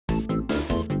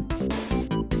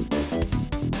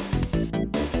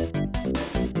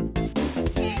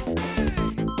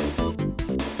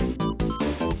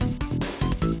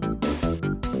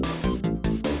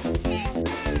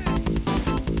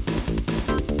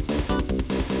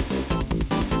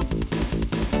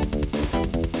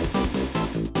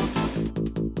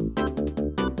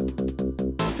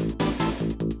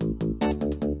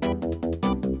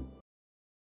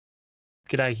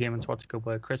G'day humans, what's a good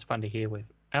word? Chris Funder here with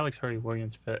Alex Hurry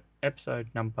Williams for episode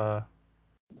number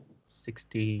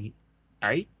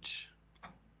 68.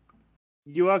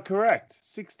 You are correct.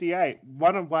 68.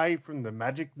 One away from the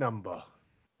magic number.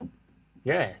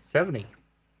 Yeah, 70.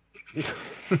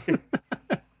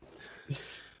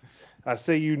 I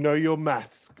see you know your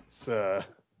maths, sir.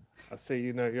 I see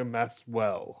you know your maths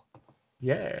well.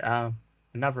 Yeah,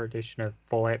 another edition of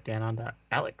Fallout Down Under.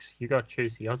 Alex, you got to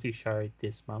choose the Aussie show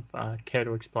this month. Care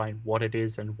to explain what it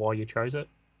is and why you chose it?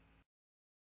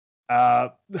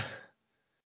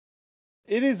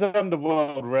 It is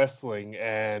Underworld Wrestling,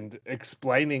 and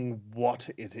explaining what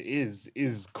it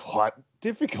is quite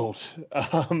difficult.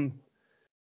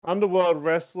 Underworld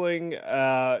Wrestling,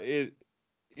 it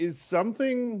is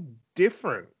something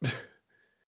different.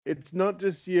 It's not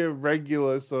just your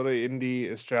regular sort of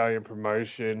indie Australian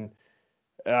promotion.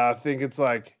 I think it's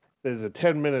like there's a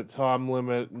 10-minute time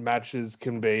limit. Matches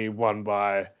can be won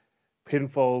by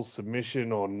pinfall,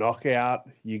 submission, or knockout.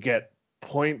 You get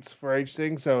points for each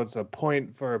thing. So it's a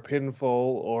point for a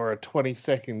pinfall or a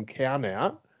 20-second count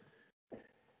out.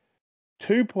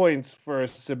 2 points for a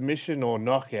submission or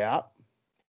knockout.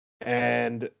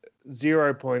 And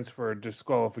 0 points for a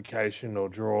disqualification or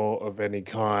draw of any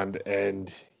kind.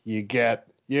 And you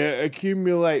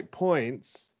accumulate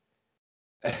points.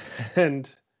 And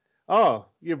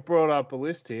you brought up a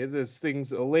list here. There's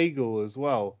things illegal as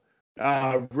well.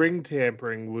 Ring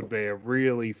tampering would be a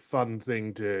really fun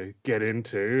thing to get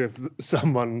into if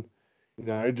someone,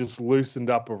 just loosened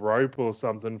up a rope or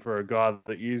something for a guy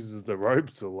that uses the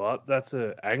ropes a lot. That's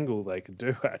an angle they could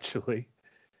do, actually.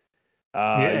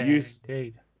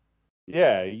 Indeed.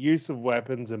 Use of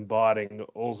weapons and biting,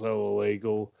 also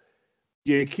illegal.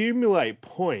 You accumulate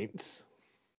points,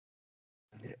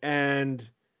 and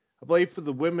I believe for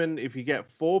the women, if you get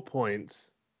 4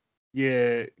 points,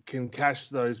 you can cash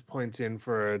those points in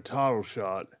for a title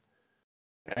shot.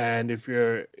 And if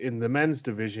you're in the men's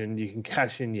division, you can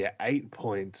cash in your 8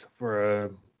 points for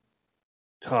a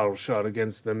title shot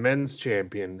against the men's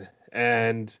champion.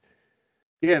 And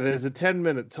there's a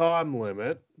 10-minute time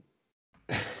limit.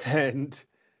 And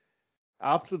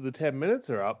after the 10 minutes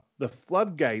are up, the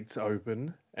floodgates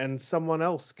open and someone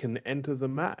else can enter the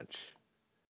match.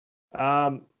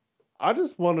 I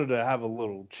just wanted to have a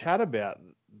little chat about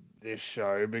this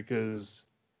show because,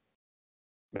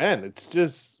 man, it's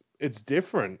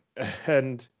different.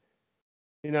 And,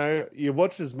 you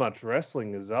watch as much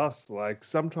wrestling as us. Like,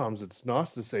 sometimes it's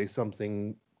nice to see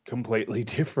something completely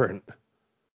different.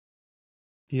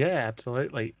 Yeah,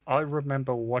 absolutely. I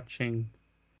remember watching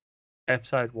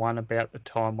episode 1 about the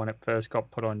time when it first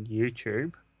got put on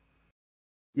YouTube.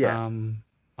 Yeah.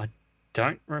 I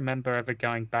don't remember ever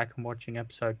going back and watching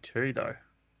episode 2 though.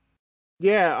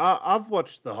 Yeah, I've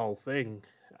watched the whole thing.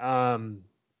 And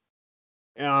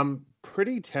I'm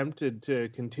pretty tempted to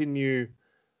continue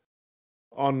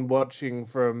on watching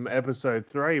from episode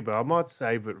 3, but I might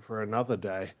save it for another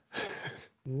day.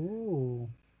 Ooh.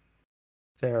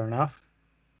 Fair enough.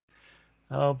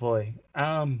 Oh boy.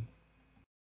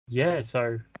 Yeah,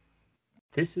 so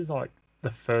this is like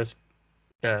the first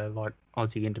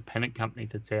Aussie independent company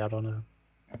that's out on a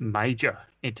major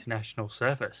international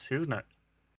service, isn't it?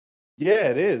 Yeah,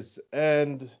 it is.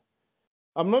 And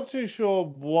I'm not too sure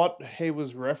what he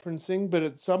was referencing, but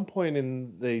at some point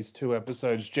in these 2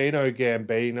 episodes, Gino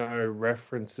Gambino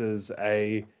references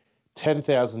a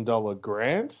 $10,000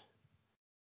 grant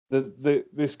that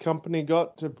this company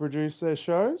got to produce their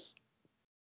shows.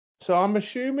 So I'm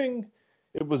assuming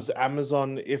it was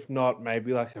Amazon, if not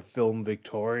maybe like a Film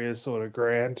Victoria sort of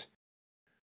grant.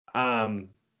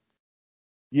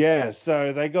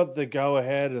 So they got the go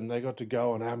ahead and they got to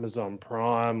go on Amazon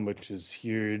Prime, which is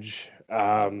huge.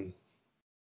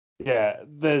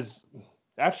 There's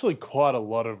actually quite a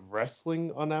lot of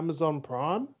wrestling on Amazon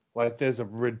Prime. Like, there's a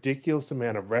ridiculous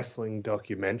amount of wrestling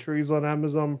documentaries on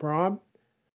Amazon Prime.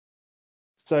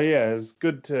 So it's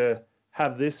good to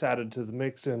have this added to the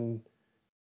mix and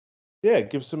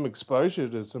give some exposure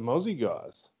to some Aussie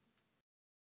guys.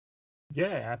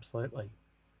 Yeah, absolutely.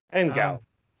 And gal.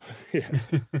 Yeah.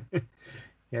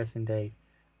 Yes, indeed.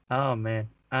 Oh man.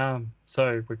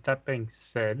 So with that being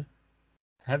said,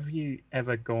 have you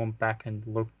ever gone back and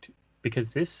looked,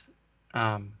 because this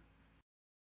was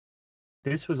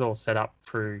all set up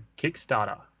through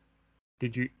Kickstarter.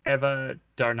 Did you ever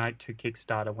donate to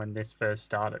Kickstarter when this first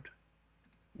started?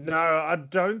 No, I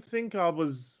don't think I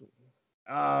was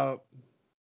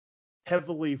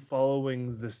heavily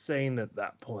following the scene at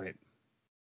that point.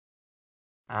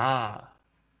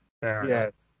 Fair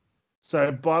enough.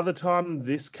 So by the time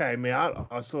this came out,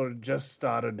 I sort of just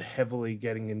started heavily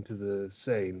getting into the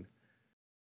scene.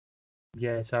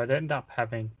 Yeah, so it ended up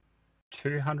having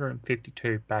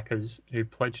 252 backers who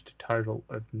pledged a total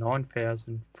of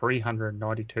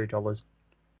 $9,392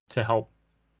 to help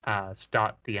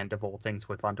start the end of all things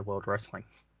with Underworld Wrestling.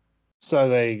 So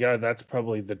there you go. That's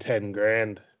probably the 10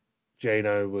 grand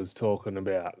Gino was talking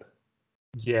about.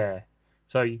 Yeah,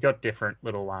 so you got different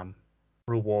little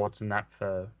rewards and that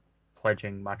for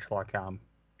pledging, much like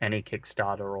any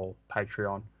Kickstarter or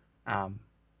Patreon. Um,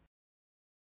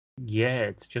 yeah,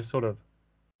 it's just sort of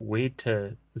weird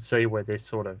to see where this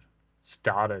sort of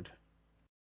started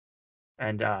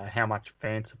and how much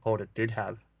fan support it did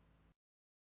have.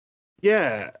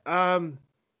 Yeah.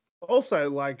 Also,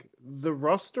 like the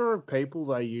roster of people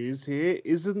they use here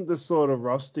isn't the sort of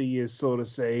roster you sort of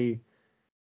see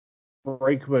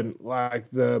frequent, like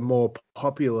the more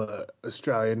popular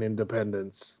Australian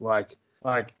independents, like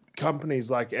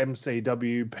companies like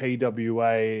MCW,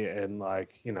 PWA, and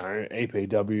like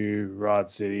EPW, Riot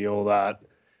City, all that.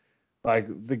 Like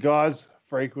the guys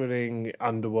frequenting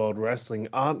Underworld Wrestling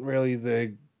aren't really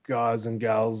the guys and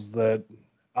gals that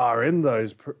are in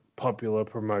those popular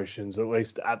promotions, at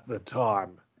least at the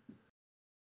time.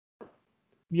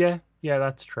 Yeah, yeah,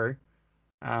 that's true.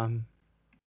 Um,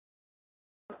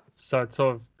 so it's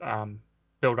sort of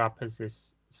built up as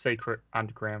this secret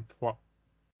underground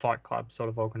fight club sort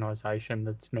of organization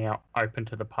that's now open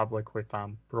to the public with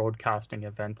broadcasting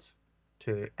events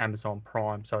to Amazon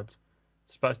Prime. So it's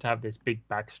supposed to have this big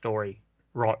backstory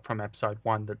right from episode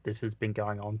one that this has been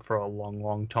going on for a long,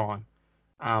 long time.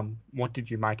 What did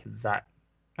you make of that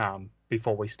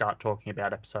before we start talking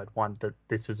about episode one, that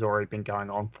this has already been going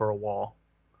on for a while?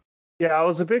 Yeah, I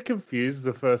was a bit confused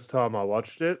the first time I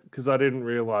watched it because I didn't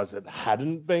realize it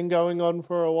hadn't been going on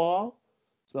for a while.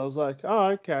 So I was like, oh,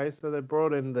 okay. So they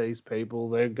brought in these people.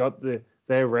 They've got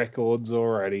their records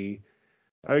already.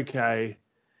 Okay.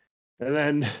 And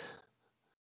then,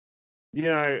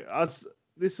 us.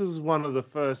 This was one of the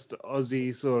first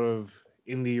Aussie sort of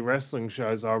indie wrestling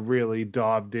shows I really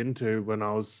dived into when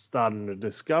I was starting to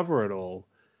discover it all.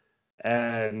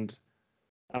 And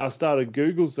I started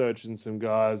Google searching some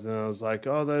guys, and I was like,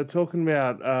 oh, they're talking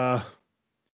about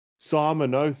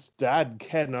Simon Oath's dad,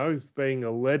 Ken Oath, being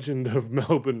a legend of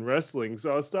Melbourne wrestling.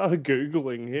 So I started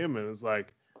Googling him and it's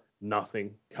like,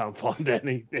 nothing, can't find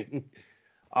anything.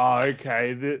 Oh,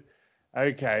 okay.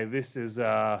 Okay, this is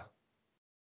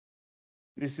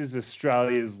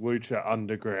Australia's Lucha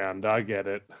Underground. I get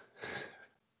it.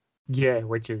 Yeah,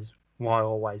 which is why I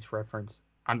always reference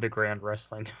underground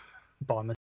wrestling by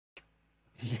mistake.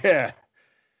 Yeah.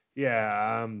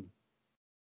 Yeah.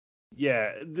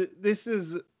 Yeah. This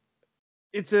is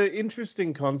it's an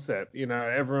interesting concept,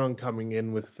 everyone coming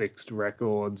in with fixed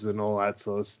records and all that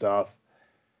sort of stuff.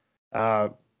 Uh,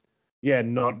 yeah,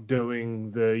 not doing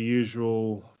the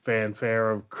usual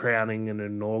fanfare of crowning an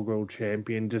inaugural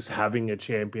champion, just having a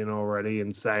champion already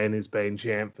and saying he's been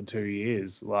champ for 2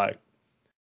 years. Like,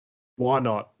 why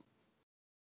not?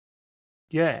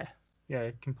 Yeah,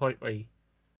 yeah, completely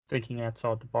thinking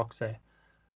outside the box there.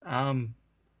 Um,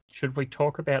 should we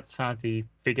talk about some of the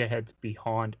figureheads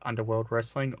behind Underworld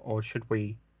Wrestling, or should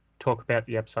we talk about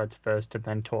the episodes first and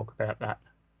then talk about that?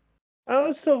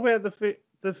 Let's talk about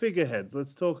the figureheads.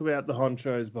 Let's talk about the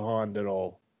honchos behind it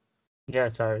all. Yeah,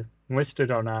 so listed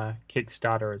on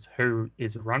Kickstarter as who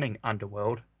is running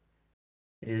Underworld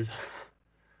is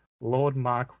Lord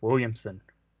Mark Williamson.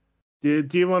 Do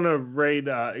you want to read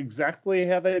exactly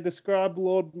how they describe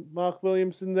Lord Mark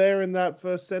Williamson there in that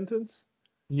first sentence?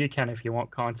 You can if you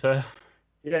want, kind sir.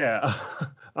 Yeah,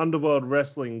 Underworld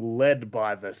Wrestling led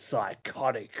by the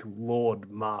psychotic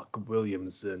Lord Mark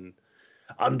Williamson.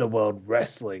 Underworld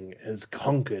Wrestling has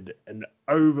conquered and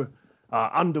over.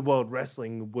 Underworld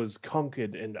Wrestling was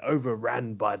conquered and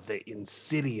overrun by the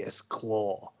insidious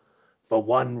Claw for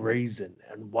one reason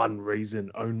and one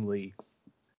reason only: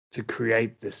 to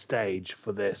create the stage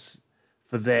for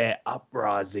their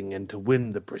uprising and to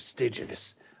win the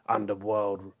prestigious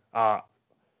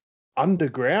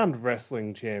underground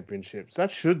wrestling championships.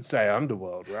 That should say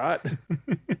Underworld, right?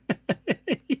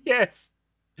 Yes.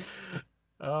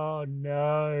 Oh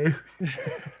no.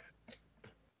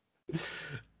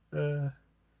 Uh,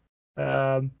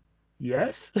 um,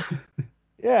 yes.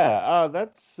 Yeah,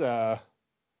 that's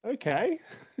okay.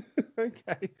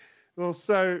 Okay. Well,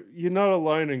 so you're not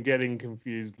alone in getting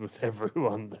confused with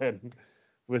everyone then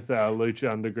with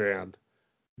Lucha Underground.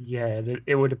 Yeah,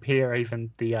 it would appear even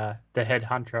the head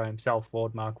hunter himself,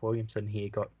 Lord Mark Williamson, here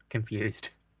got confused.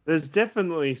 There's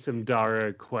definitely some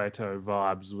Dario Cueto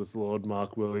vibes with Lord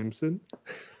Mark Williamson.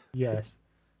 Yes.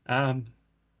 Um,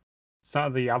 some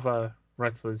of the other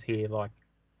wrestlers here, like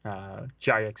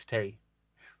JXT.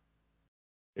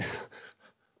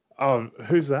 Oh,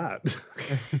 who's that?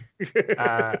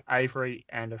 Avery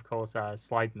and of course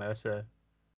Slade Mercer,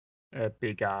 a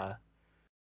big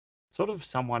sort of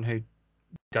someone who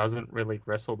doesn't really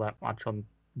wrestle that much on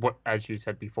what, as you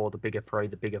said before, the bigger three,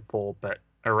 the bigger four, but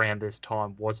around this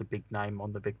time was a big name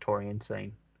on the Victorian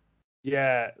scene.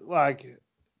 Yeah, like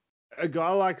a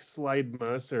guy like Slade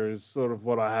Mercer is sort of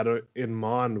what I had in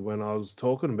mind when I was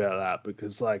talking about that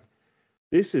because, like,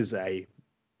 this is a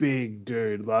big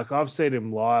dude. Like, I've seen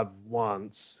him live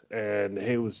once and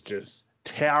he was just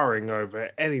towering over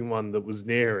anyone that was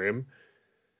near him.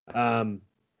 And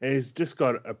he's just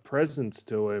got a presence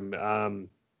to him.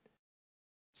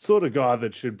 Sort of guy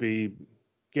that should be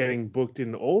getting booked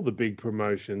in all the big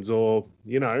promotions or,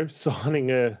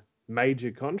 signing a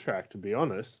major contract, to be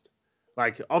honest.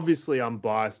 Like, obviously, I'm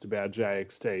biased about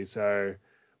JXT, so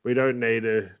we don't need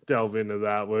to delve into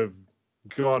that. We've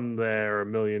gone there a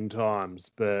million times.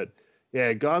 But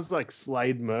yeah, guys like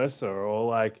Slade Mercer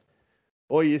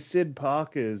or your Sid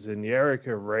Parkers and your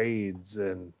Erica Reeds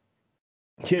and,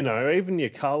 even your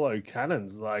Carlo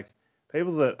Cannons, like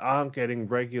people that aren't getting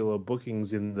regular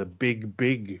bookings in the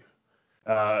big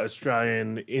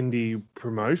Australian indie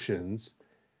promotions,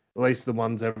 at least the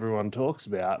ones everyone talks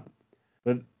about.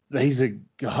 But these are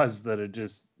guys that are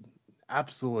just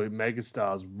absolute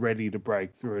megastars ready to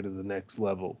break through to the next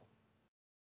level.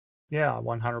 Yeah, I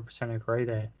 100% agree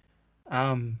there.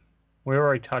 We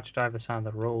already touched over some of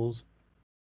the rules.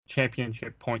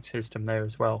 Championship point system there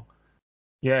as well.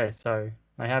 Yeah, so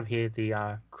they have here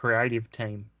the creative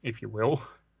team, if you will.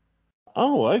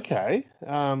 Oh, okay.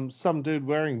 Some dude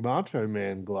wearing Macho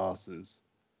Man glasses.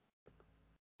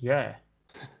 Yeah.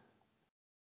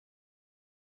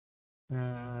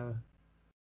 Uh,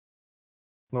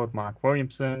 Lord Mark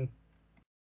Williamson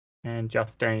and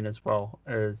Justine as well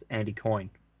as Andy Coyne.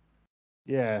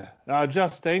 Yeah.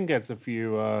 Justine gets a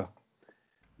few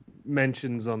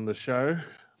mentions on the show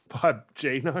by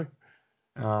Gino.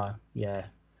 Yeah.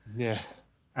 Yeah.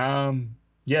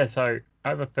 Yeah, so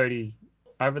over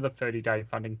the 30-day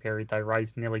funding period they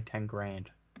raised nearly 10 grand.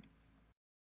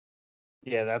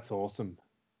 Yeah, that's awesome.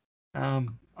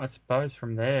 I suppose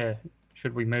from there,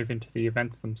 should we move into the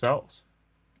events themselves?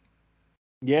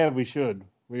 Yeah, we should.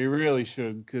 We really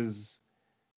should, because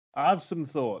I have some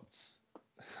thoughts.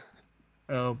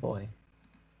 Oh boy.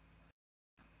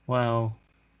 Well,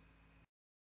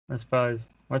 I suppose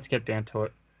let's get down to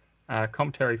it.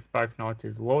 Commentary for both nights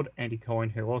is Lord Andy Coyne,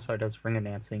 who also does ring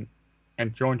announcing,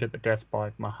 and joined at the desk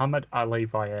by Muhammad Ali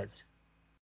Vaez.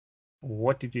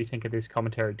 What did you think of this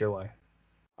commentary duo?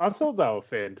 I thought they were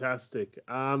fantastic.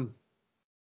 I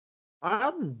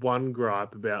have one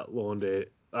gripe about Lord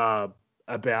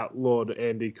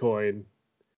Andy Coyne,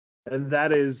 and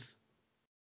that is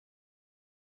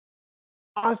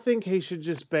I think he should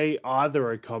just be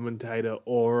either a commentator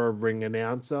or a ring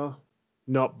announcer,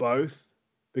 not both,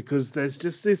 because there's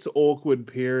just this awkward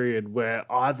period where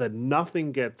either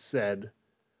nothing gets said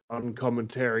on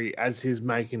commentary as he's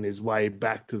making his way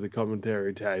back to the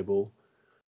commentary table,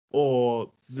 or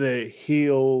the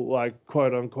heel, like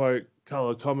quote unquote,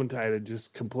 color commentator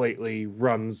just completely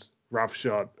runs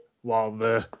roughshod while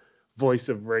the voice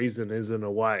of reason is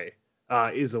away.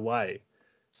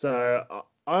 So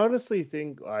I honestly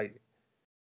think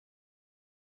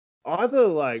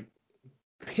either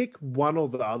pick one or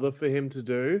the other for him to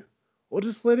do, or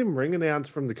just let him ring announce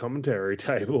from the commentary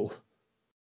table.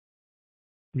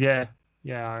 Yeah,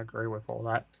 yeah, I agree with all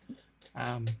that.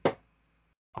 Um,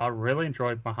 I really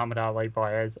enjoyed Muhammad Ali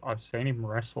Vaez. I've seen him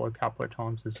wrestle a couple of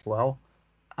times as well.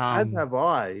 As Um, have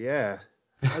I, yeah.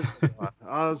 As have I.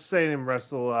 I've seen him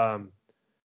wrestle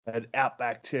at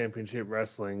Outback Championship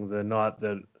Wrestling the night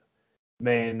that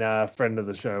me and a friend of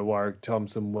the show, Warwick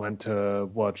Thompson, went to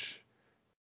watch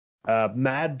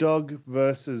Mad Dog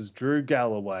versus Drew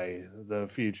Galloway, the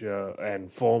future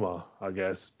and former, I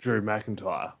guess, Drew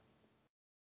McIntyre.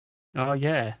 oh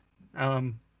yeah.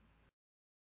 Um,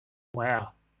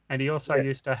 wow. And he also Yeah.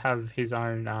 used to have his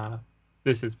own.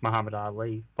 This is Muhammad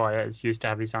Ali Vaez used to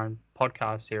have his own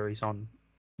podcast series on.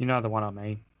 You know the one I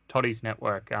mean, Toddy's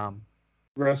Network.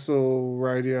 Wrestle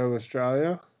Radio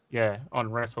Australia. Yeah, on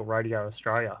Wrestle Radio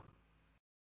Australia.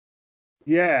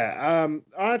 Yeah,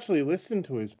 I actually listened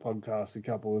to his podcast a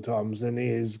couple of times, and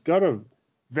he's got a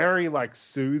very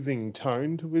soothing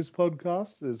tone to his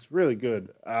podcast. It's really good.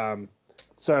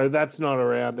 So that's not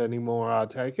around anymore, I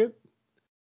take it.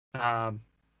 Um,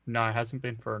 no, it hasn't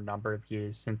been for a number of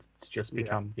years since it's just Yeah,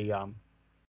 become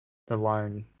the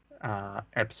lone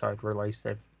episode release.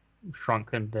 They've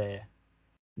shrunken their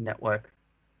network,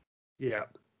 yeah,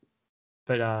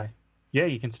 but yeah,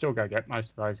 you can still go get most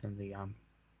of those in the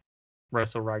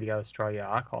Wrestle Radio Australia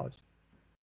archives.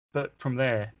 But from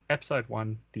there, episode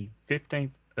 1, the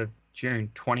 15th of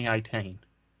June 2018,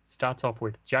 starts off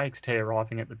with JXT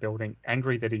arriving at the building,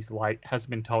 angry that he's late, hasn't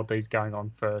been told that he's going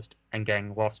on first, and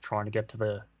getting lost trying to get to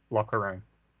the locker room.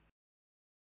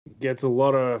 Gets a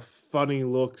lot of funny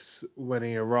looks when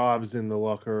he arrives in the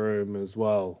locker room as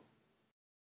well.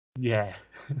 Yeah.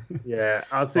 Yeah,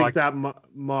 I think that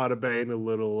might have been a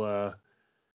little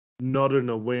nod and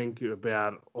a wink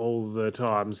about all the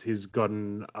times he's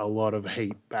gotten a lot of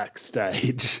heat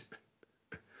backstage.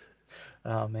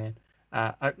 Oh, man.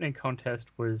 Opening contest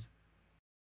was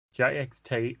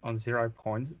JXT on 0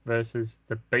 points versus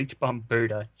the Beach Bum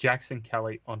Buddha, Jackson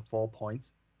Kelly, on 4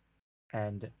 points.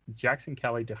 And Jackson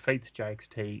Kelly defeats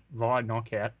JXT via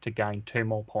knockout to gain 2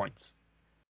 more points.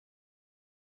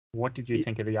 What did you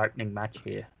think of the opening match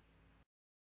here?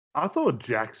 I thought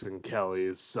Jackson Kelly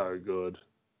is so good.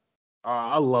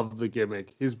 I love the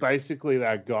gimmick. He's basically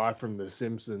that guy from The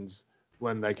Simpsons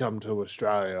when they come to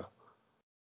Australia.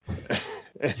 He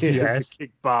has to Yes.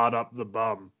 kick Bart up the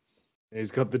bum.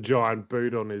 He's got the giant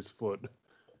boot on his foot.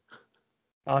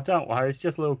 Oh, don't worry. It's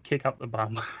just a little kick up the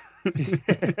bum.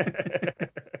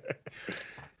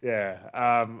 Yeah.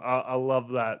 I love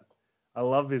that. I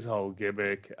love his whole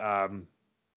gimmick.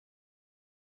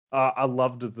 I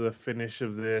loved the finish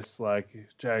of this. Like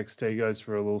JXT goes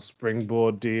for a little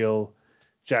springboard deal.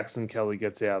 Jackson Kelly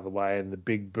gets out of the way and the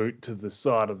big boot to the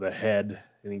side of the head,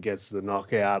 and he gets the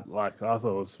knockout. Like I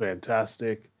thought it was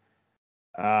fantastic.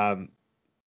 Um,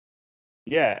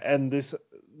 yeah, and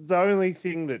the only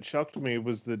thing that shocked me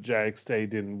was that JXT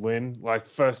didn't win. Like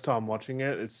first time watching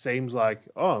it, it seems like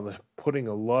they're putting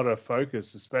a lot of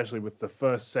focus, especially with the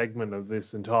first segment of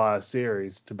this entire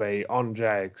series, to be on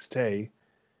JXT.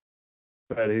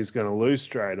 But he's going to lose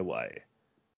straight away.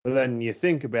 But then you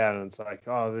think about it, and it's like,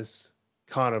 oh, this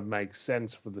kind of makes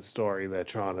sense for the story they're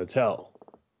trying to tell.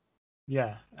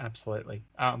 Yeah, absolutely.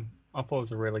 I thought it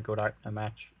was a really good opener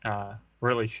match.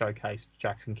 Really showcased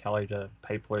Jackson Kelly to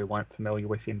people who weren't familiar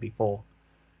with him before.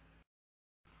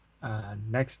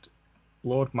 Next,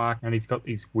 Lord Mark, and he's got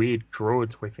these weird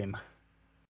druids with him.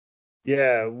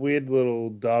 Yeah, weird little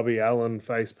Darby Allin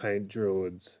face paint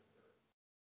druids.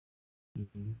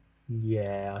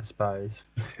 Yeah, I suppose.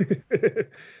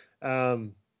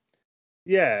 um,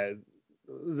 yeah,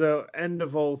 the end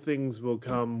of all things will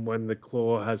come when the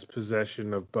Claw has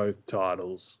possession of both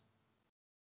titles.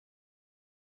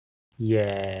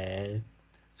 Yeah.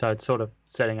 So it's sort of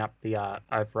setting up the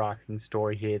overarching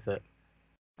story here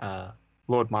that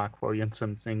Lord Mark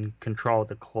Williamson's in control of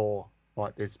the Claw,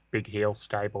 like this big heel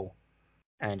stable,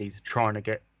 and he's trying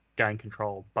to gain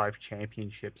control of both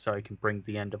championships so he can bring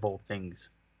the end of all things.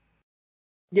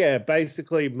 Yeah,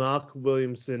 basically, Mark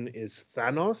Williamson is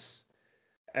Thanos,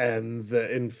 and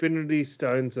the Infinity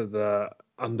Stones are the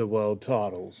Underworld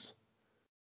titles.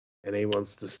 And he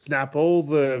wants to snap all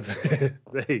the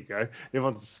there you go. He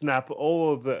wants to snap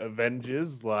all of the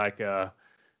Avengers like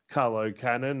Carlo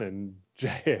Cannon and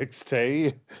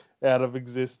JXT out of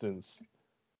existence.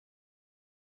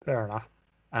 Fair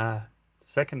enough.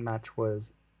 Second match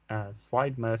was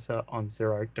Slade Mercer on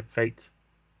 0 defeats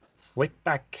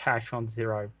Slickback Cash on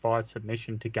 0 via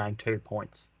submission to gain 2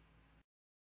 points.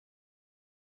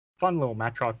 Fun little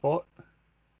match, I thought.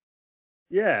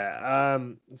 Yeah,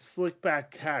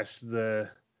 Slickback Cash,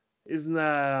 isn't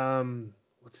that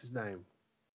what's his name?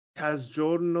 Kaz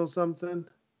Jordan or something?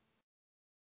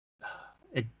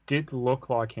 It did look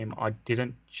like him. I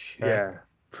didn't check. Yeah,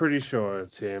 pretty sure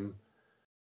it's him.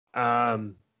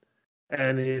 Um,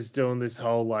 and he's doing this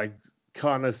whole like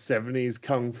kind of 70s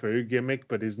kung fu gimmick,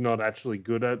 but he's not actually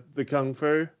good at the kung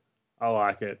fu. I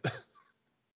like it.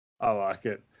 I like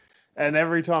it. And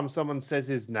every time someone says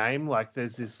his name, like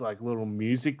there's this like little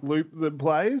music loop that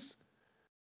plays.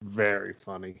 Very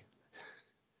funny.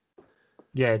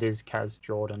 Yeah, it is Kaz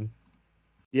Jordan.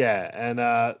 Yeah,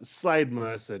 and Slade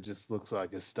Mercer just looks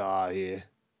like a star here.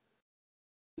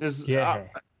 Just Yeah.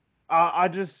 I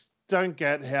just don't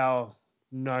get how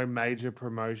no major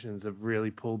promotions have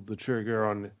really pulled the trigger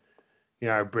on,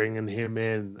 bringing him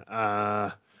in.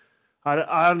 I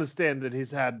understand that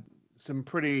he's had some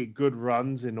pretty good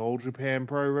runs in All Japan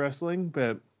Pro Wrestling,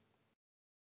 but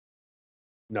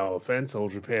no offense, All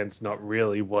Japan's not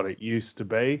really what it used to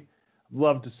be. I'd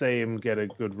love to see him get a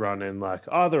good run in like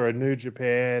either a New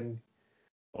Japan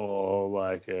or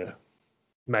like a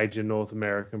major North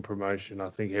American promotion. I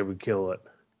think he would kill it.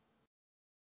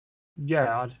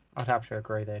 Yeah, I'd have to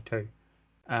agree there too.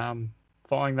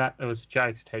 Following that, there was a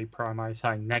JXT promo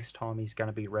saying next time he's going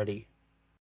to be ready.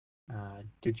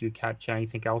 Did you catch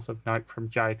anything else of note from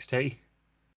JXT?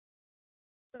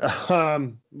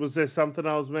 Was there something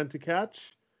I was meant to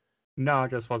catch? No, I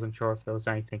just wasn't sure if there was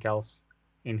anything else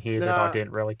in here that I Nah,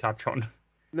 didn't really touch on.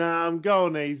 nah, I'm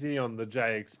going easy on the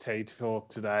JXT talk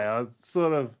today. I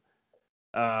sort of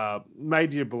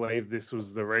made you believe this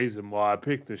was the reason why I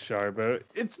picked the show, but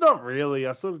it's not really.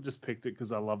 I sort of just picked it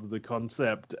because I love the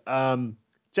concept.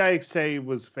 JXT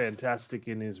was fantastic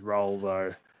in his role,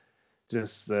 though.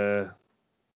 Just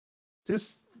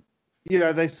just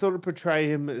they sort of portray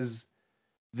him as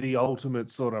the ultimate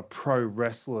sort of pro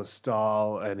wrestler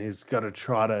style, and he's got to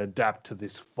try to adapt to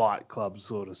this Fight Club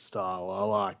sort of style. I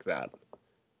like that.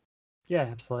 Yeah,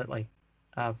 absolutely.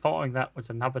 Following that was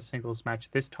another singles match,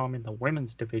 this time in the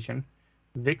women's division.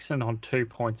 Vixen on 2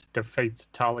 points defeats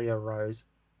Talia Rose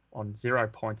on 0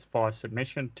 points via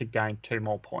submission to gain 2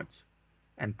 more points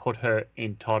and put her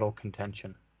in title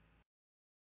contention.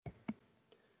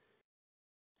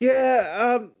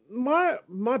 Yeah,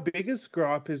 my biggest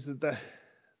gripe is that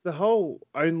the whole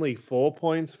only 4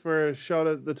 points for a shot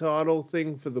at the title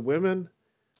thing for the women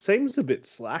seems a bit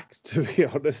slack, to be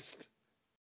honest.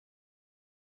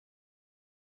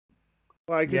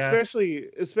 Like, Yeah,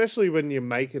 especially when you're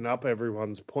making up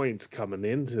everyone's points coming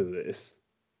into this.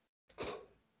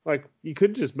 Like, you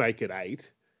could just make it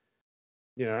 8,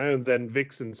 and then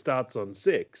Vixen starts on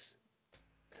 6.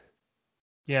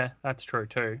 yeah, that's true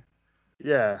too.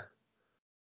 Yeah.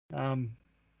 Um,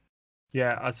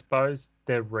 yeah, I suppose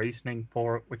their reasoning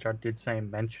for it, which I did see him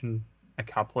mention a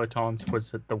couple of times,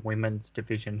 was that the women's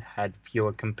division had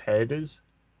fewer competitors,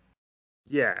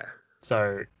 Yeah.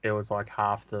 so it was like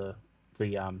half the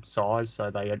size,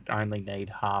 so they only need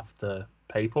half the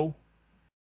people.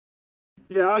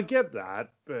 Yeah, I get that,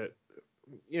 but,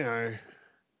 you know,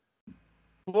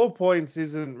 4 points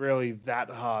isn't really that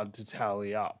hard to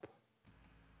tally up.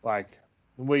 Like,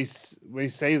 we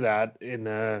see that in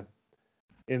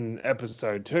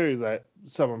episode 2 that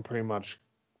someone pretty much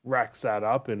racks that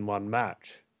up in one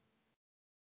match.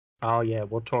 Oh yeah,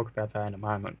 we'll talk about that in a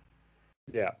moment.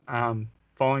 Yeah.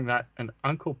 Following that, an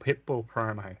Uncle Pitbull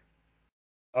promo.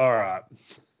 All right.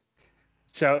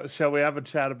 Shall we have a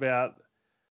chat about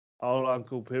old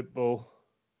Uncle Pitbull?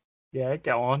 Yeah,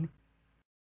 go on.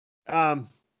 Um.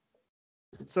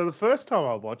 So the first time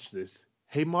I watched this,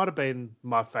 he might have been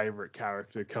my favorite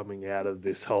character coming out of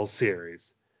this whole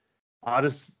series. I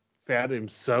just found him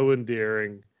so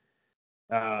endearing.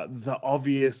 The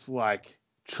obvious like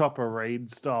Chopper Reed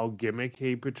style gimmick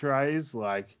he portrays,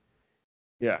 like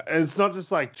yeah, and it's not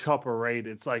just like Chopper Reed;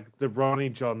 it's like the Ronnie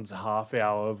Johns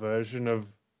half-hour version of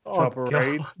Oh Chopper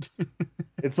Reed. God.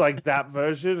 It's like that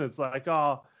version. It's like,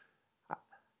 oh,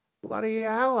 bloody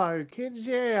hello, kids!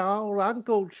 Yeah, old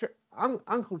Uncle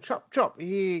Chop Chop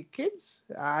here, kids.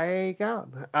 How you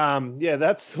going? Yeah,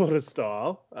 that sort of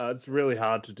style. It's really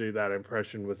hard to do that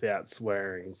impression without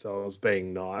swearing, so I was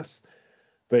being nice.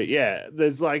 But yeah,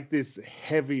 there's like this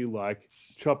heavy like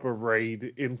Chopper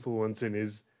Reed influence in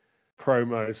his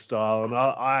promo style, and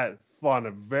I find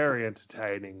it very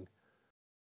entertaining.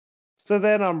 So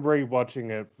then I'm rewatching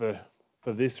it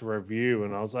for this review,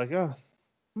 and I was like, oh,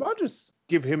 I might just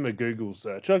give him a Google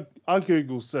search. I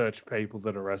Google search people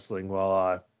that are wrestling while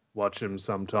I watch them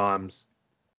sometimes.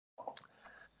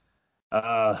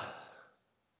 Uh,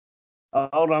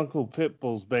 Old Uncle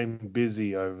Pitbull's been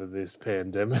busy over this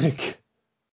pandemic.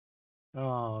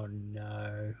 Oh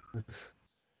no.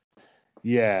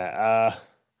 Yeah,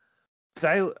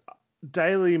 daily,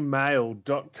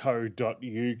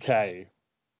 dailymail.co.uk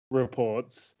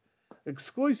reports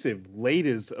exclusive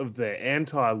leaders of the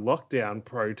anti-lockdown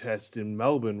protest in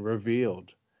Melbourne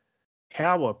revealed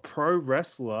how a pro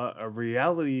wrestler, a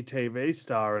reality TV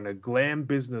star, and a glam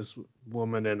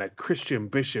businesswoman and a Christian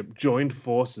bishop joined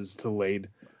forces to lead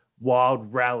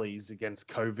wild rallies against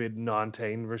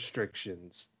COVID-19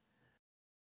 restrictions.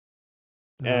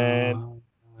 And Oh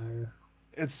no.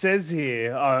 it says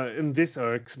here, and this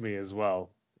irks me as well,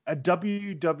 a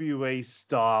WWE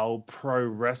style pro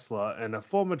wrestler and a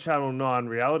former Channel 9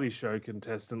 reality show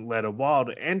contestant led a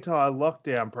wild anti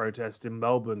lockdown protest in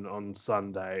Melbourne on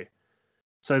Sunday.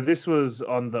 So this was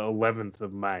on the 11th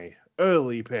of May,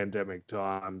 early pandemic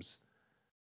times.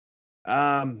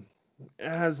 It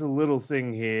has a little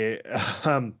thing here.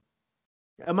 Um,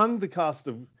 Among the cast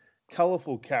of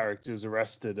colourful characters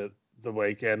arrested at the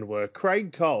weekend were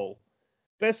Craig Cole,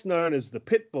 best known as the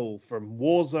Pitbull from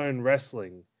Warzone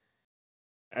Wrestling,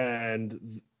 and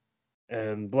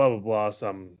blah blah blah,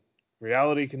 some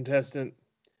reality contestant.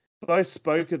 Both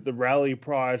spoke at the rally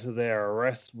prior to their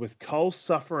arrest, with Cole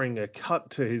suffering a cut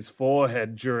to his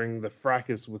forehead during the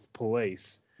fracas with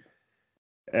police,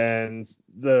 and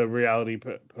the reality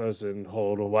person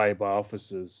hauled away by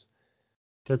officers.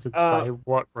 Does it Uh, say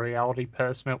what reality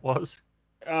person it was?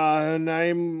 Her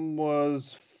name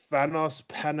was Spanos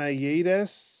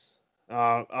Panayidis.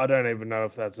 I don't even know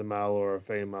if that's a male or a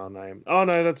female name. Oh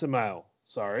no, that's a male.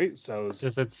 Sorry. So it's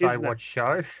Does it say his name. what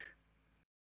show?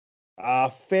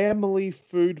 Family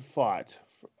Food Fight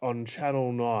on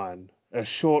Channel 9, a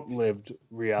short-lived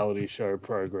reality show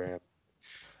program.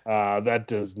 That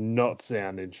does not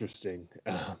sound interesting.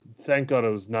 Thank God it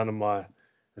was none of my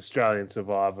Australian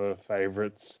Survivor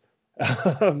favorites.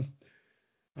 Um,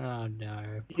 Oh no,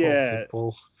 poor yeah,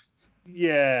 Pitbull.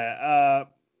 yeah.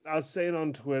 I've seen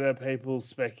on Twitter people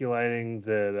speculating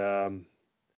that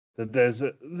there's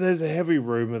a heavy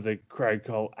rumor that Craig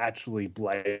Cole actually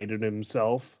bladed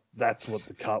himself. That's what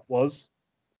the cut was.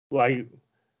 Like,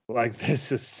 like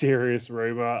there's a serious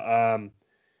rumor.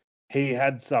 He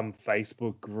had some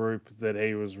Facebook group that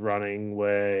he was running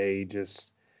where he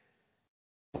just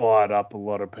fired up a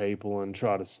lot of people and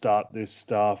tried to start this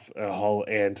stuff, a whole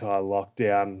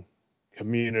anti-lockdown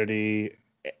community.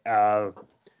 Uh,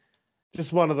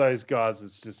 just one of those guys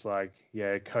that's just like,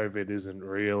 yeah, COVID isn't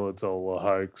real, it's all a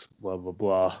hoax, blah blah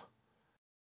blah.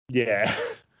 Yeah.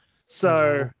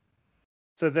 so Oh,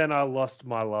 so then I lost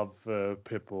my love for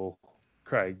Pitbull,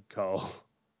 Craig Cole.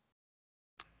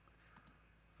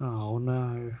 oh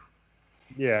no.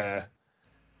 Yeah.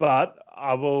 But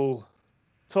I will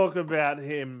talk about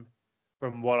him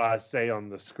from what I see on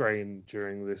the screen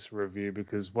during this review,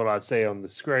 because what I see on the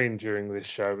screen during this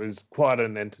show is quite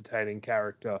an entertaining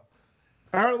character.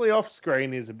 Apparently, off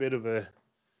screen, he's a bit of a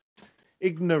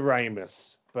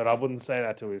ignoramus, but I wouldn't say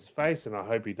that to his face, and I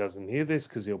hope he doesn't hear this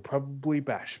because he'll probably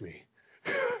bash me.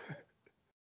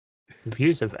 The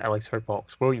views of Alex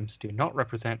Fruitbox Williams do not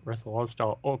represent Russell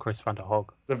Osdale or Chris Van der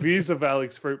Hog. The views of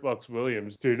Alex Fruitbox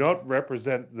Williams do not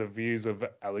represent the views of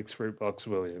Alex Fruitbox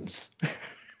Williams.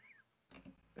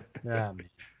 Man.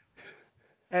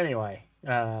 Anyway,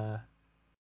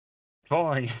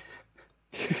 following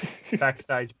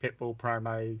backstage Pitbull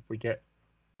promo, we get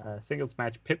a singles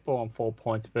match Pitbull on 4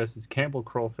 points versus Campbell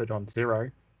Crawford on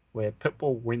 0, where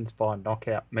Pitbull wins by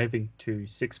knockout, moving to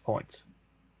 6 points.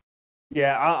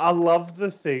 Yeah, I love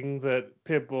the thing that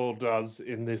Pitbull does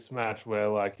in this match where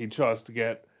like he tries to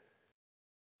get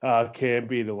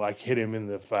Camby to like hit him in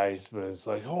the face, but it's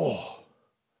like, oh,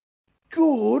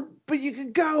 good, but you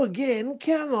can go again.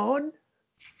 Come on.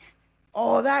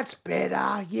 Oh, that's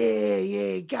better. Yeah,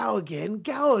 yeah, go again,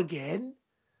 go again.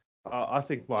 I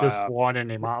think my Just winding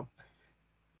him up.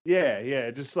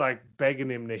 yeah, just like begging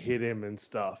him to hit him and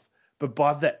stuff. But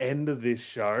by the end of this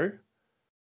show,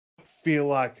 feel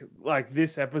like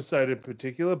this episode in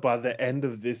particular, by the end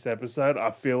of this episode,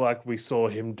 I feel like we saw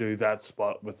him do that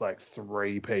spot with like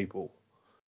 3 people.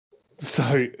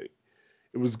 So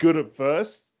it was good at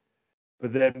first,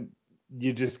 but then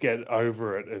you just get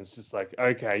over it and it's just like,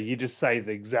 okay, you just say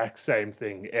the exact same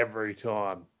thing every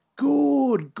time.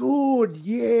 Good, good,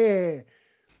 yeah.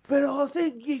 But I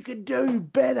think you could do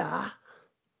better.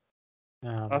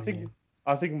 Oh, I man.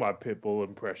 think my Pitbull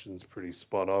impression's pretty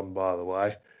spot on, by the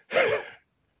way.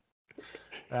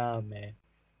 Oh, man.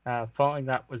 Following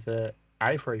that was a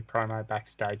Avery promo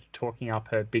backstage talking up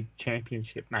her big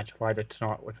championship match later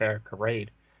tonight with Erica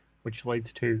Reid, which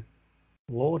leads to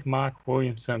Lord Mark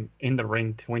Williamson in the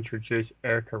ring to introduce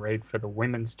Erica Reid for the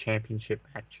women's championship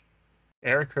match.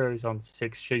 Erica is on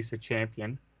 6, she's the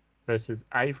champion, versus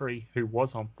Avery, who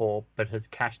was on 4 but has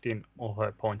cashed in all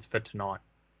her points for tonight.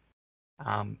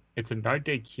 It's a no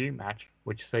DQ match,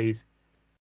 which sees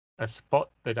a spot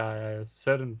that a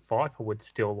certain Viper would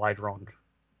steal later on.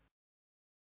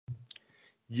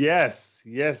 Yes,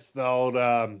 the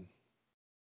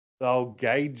old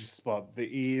gauge spot, the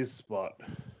ears spot.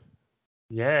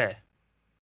 Yeah.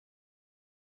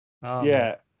 Oh, Yeah,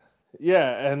 man.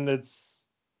 yeah, and it's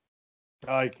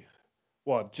like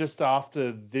what, just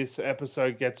after this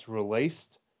episode gets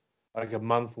released, like a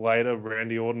month later,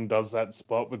 Randy Orton does that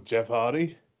spot with Jeff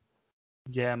Hardy.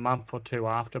 Yeah, a month or 2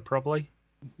 after, probably.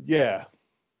 Yeah.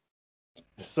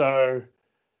 So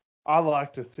I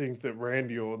like to think that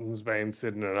Randy Orton's been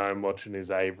sitting at home watching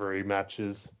his Avery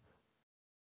matches.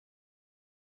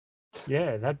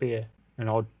 Yeah, that'd be an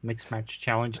odd mixed match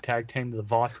challenge tag team, the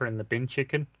Viper and the Bin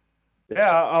Chicken.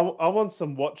 Yeah, I want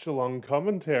some watch along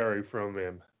commentary from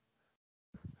him.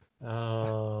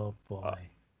 Oh, boy.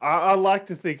 I like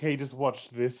to think he just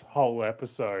watched this whole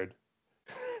episode.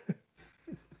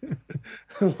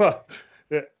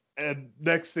 And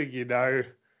next thing you know,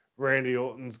 Randy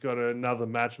Orton's got another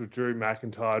match with Drew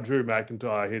McIntyre. Drew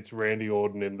McIntyre hits Randy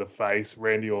Orton in the face.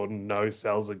 Randy Orton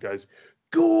no-sells it, goes,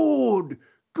 good,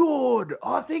 good.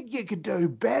 I think you could do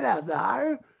better,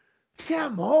 though.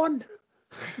 Come on.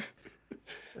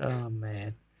 Oh,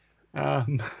 man.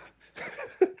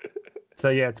 So,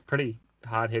 yeah, it's pretty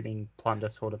hard-hitting plunder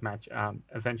sort of match.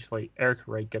 Eventually, Erica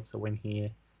Reed gets the win here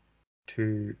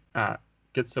via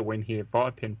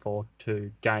pinfall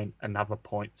to gain another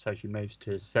point, so she moves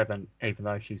to 7, even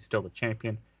though she's still the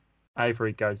champion.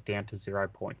 Avery goes down to 0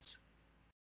 points.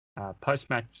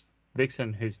 Post-match,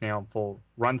 Vixen, who's now on 4,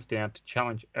 runs down to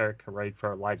challenge Erica Reed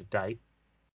for a later date,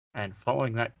 and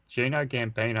following that, Gino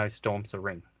Gambino storms the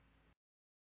ring.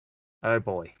 Oh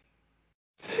boy.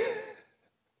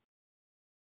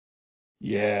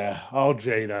 Yeah, old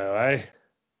Gino, eh?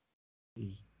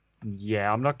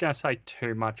 Yeah, I'm not going to say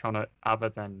too much on it other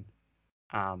than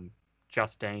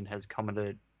Justine has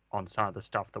commented on some of the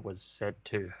stuff that was said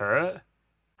to her.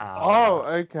 Oh,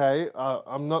 okay.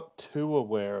 I'm not too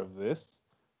aware of this.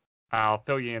 I'll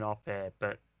fill you in off there,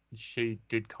 but she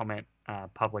did comment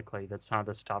publicly that some of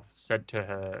the stuff said to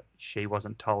her she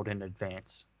wasn't told in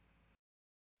advance.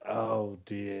 Oh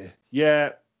dear.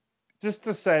 Yeah, just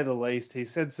to say the least, he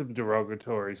said some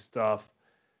derogatory stuff.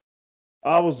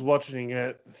 I was watching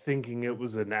it thinking it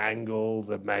was an angle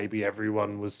that maybe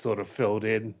everyone was sort of filled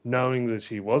in, knowing that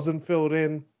she wasn't filled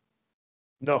in.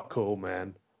 Not cool,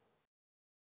 man.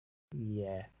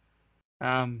 Yeah.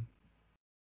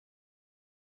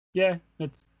 Yeah,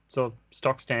 it's sort of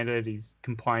stock standard. He's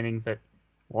complaining that,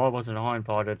 why wasn't I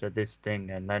invited to this thing?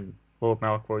 And then Lord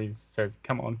Malfoy says,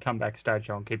 come on, come backstage,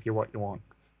 I'll give you what you want.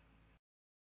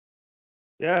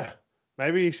 Yeah,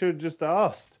 maybe he should have just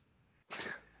asked.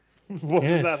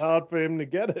 Wasn't that hard for him to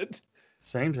get it?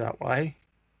 Seems that way.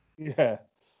 Yeah.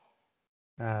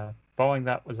 Following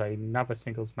that was another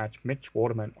singles match, Mitch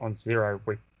Waterman on 0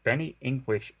 with Benny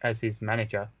English as his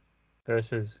manager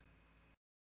versus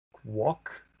Gwok.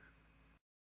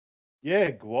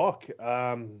 Yeah,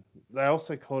 Guok. They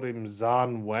also called him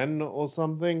Zan Wen or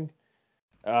something.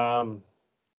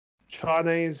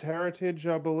 Chinese heritage,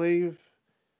 I believe.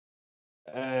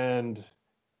 And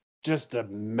just a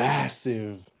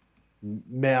massive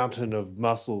mountain of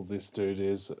muscle this dude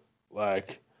is.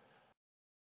 Like,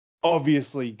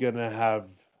 obviously gonna have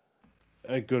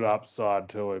a good upside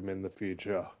to him in the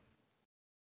future.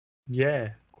 Yeah,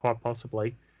 quite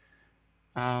possibly.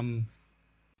 So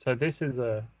this is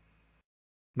a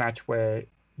match where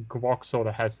Gwok sort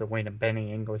of has the win and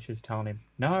Benny English is telling him,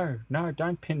 no,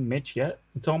 don't pin Mitch yet.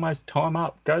 It's almost time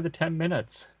up. Go the 10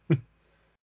 minutes.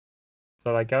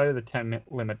 So they go to the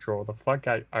 10-minute limit draw. The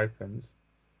floodgate opens.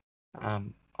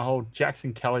 Old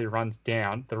Jackson Kelly runs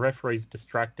down. The referee's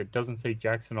distracted, doesn't see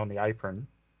Jackson on the apron.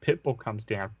 Pitbull comes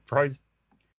down, throws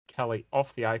Kelly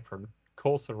off the apron,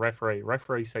 calls the referee.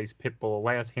 Referee sees Pitbull,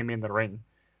 allows him in the ring.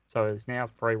 So it's now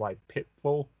three-way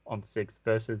Pitbull on 6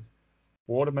 versus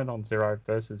Waterman on 0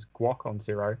 versus Gwok on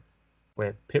 0,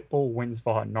 where Pitbull wins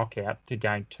via knockout to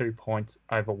gain 2 points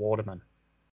over Waterman.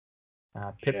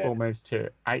 Pitbull moves to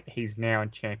 8. He's now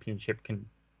in championship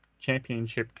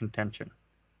contention.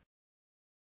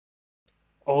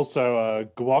 Also,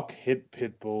 Glock hit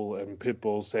Pitbull, and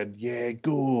Pitbull said, "Yeah,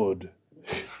 good."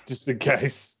 just in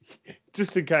case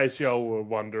y'all were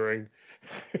wondering.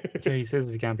 Geez, this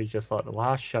is going to be just like the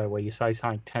last show where you say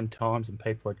something 10 times and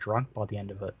people are drunk by the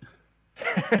end of it.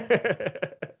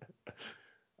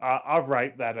 I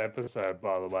rate that episode,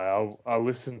 by the way. I'll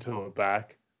listen to it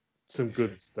back. Some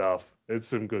good stuff. It's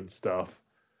some good stuff.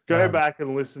 Go back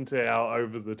and listen to our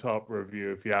over-the-top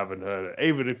review if you haven't heard it.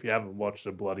 Even if you haven't watched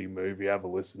a bloody movie, have a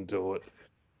listen to it.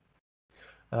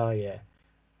 Oh, yeah.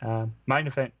 Main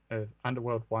event of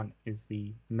Underworld 1 is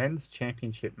the men's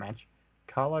championship match.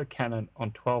 Carlo Cannon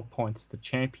on 12 points, the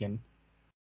champion,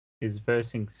 is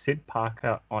versing Sid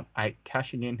Parker on 8,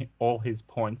 cashing in all his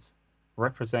points,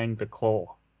 representing the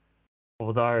Claw.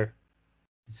 Although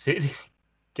Sid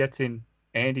gets in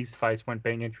Andy's face when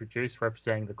being introduced,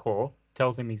 representing the Claw,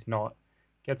 tells him he's not,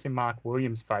 gets in Mark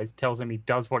Williams' face, tells him he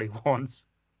does what he wants,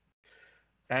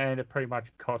 and it pretty much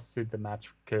costs Sid the match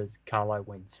because Carlo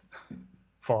wins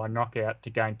for a knockout to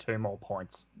gain 2 more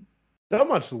points. Not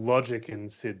much logic in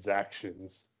Sid's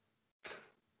actions.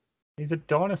 He's a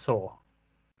dinosaur.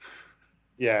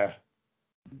 Yeah.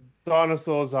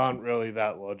 Dinosaurs aren't really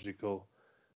that logical.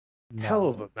 No. Hell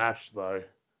of a match, though.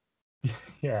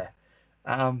 Yeah.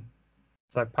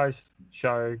 So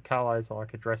post-show, Carlo's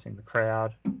like addressing the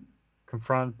crowd,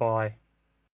 confronted by...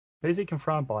 Who's he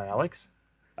confronted by, Alex?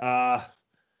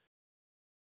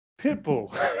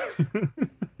 Pitbull.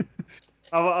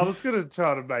 I was going to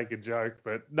try to make a joke,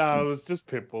 but no, it was just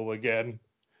Pitbull again.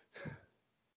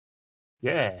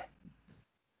 Yeah.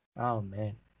 Oh,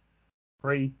 man.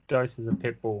 3 doses of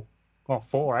Pitbull. Well,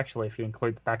 4, actually, if you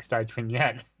include the backstage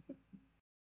vignette.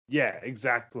 Yeah,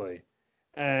 exactly.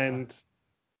 And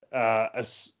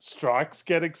strikes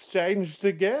get exchanged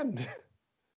again.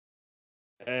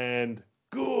 And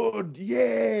good,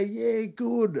 yeah,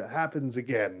 good happens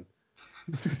again.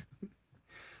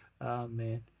 Oh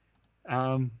man.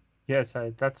 Yeah,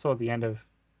 so that's sort of the end of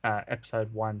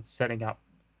episode 1, setting up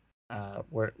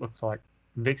where it looks like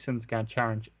Vixen's going to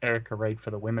challenge Erica Reed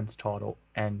for the women's title,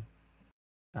 and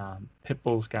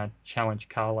Pitbull's going to challenge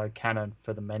Carlo Cannon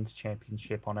for the men's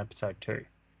championship on episode 2.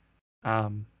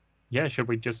 Yeah, should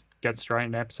we just get straight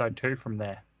into episode 2 from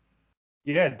there?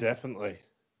 Yeah, definitely.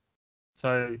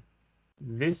 So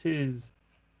this is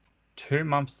 2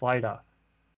 months later,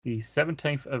 the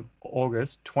 17th of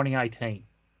August 2018,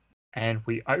 and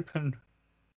we open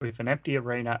with an empty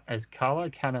arena as Carlo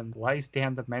Cannon lays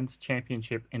down the men's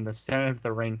championship in the center of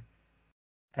the ring,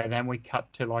 and then we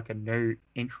cut to like a new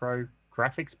intro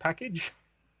graphics package.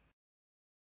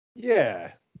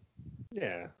 Yeah.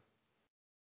 Yeah.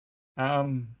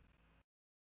 I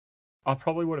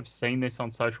probably would have seen this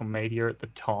on social media at the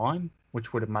time,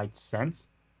 which would have made sense.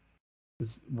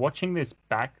 Watching this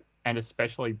back, and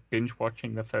especially binge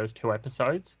watching the first 2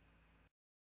 episodes,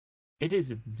 it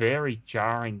is very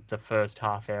jarring, the first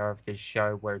half hour of this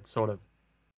show, where it's sort of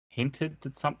hinted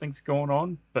that something's going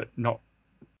on, but not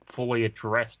fully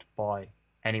addressed by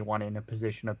anyone in a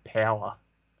position of power.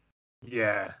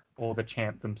 Yeah. Or the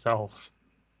champ themselves.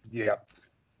 Yep.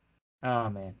 Oh,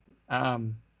 man.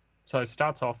 So it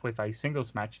starts off with a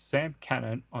singles match, Sam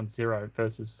Cannon on 0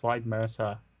 versus Slade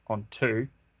Mercer on 2,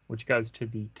 which goes to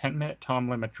the 10-minute time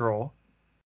limit draw.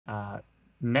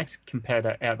 Next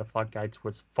competitor out of the floodgates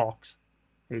was Fox,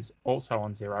 who's also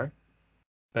on 0,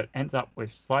 but ends up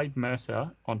with Slade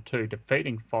Mercer on 2,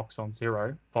 defeating Fox on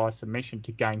 0 via submission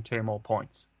to gain 2 more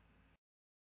points.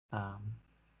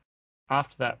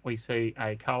 After that, we see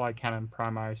a Carlo Cannon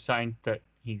promo saying that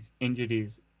he's injured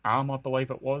his arm, I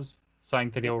believe it was,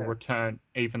 saying that he'll return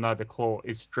even though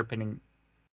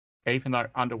even though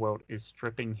Underworld is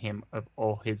stripping him of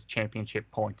all his championship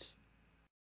points.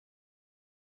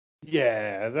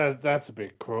 Yeah, that's a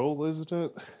bit cruel, isn't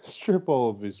it? Strip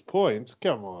all of his points.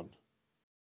 Come on.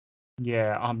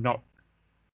 Yeah, I'm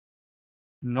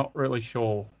not really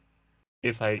sure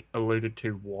if they alluded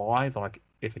to why, like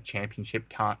if a champion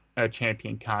can't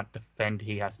defend,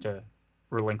 he has to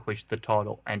relinquish the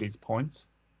title and his points.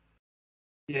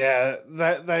 Yeah,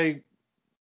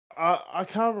 I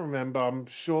can't remember. I'm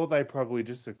sure they probably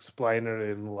just explain it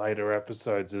in later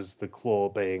episodes as the claw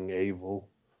being evil.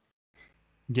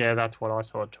 Yeah, that's what I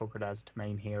sort of took it as to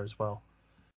mean here as well.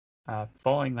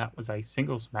 Following that was a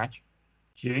singles match,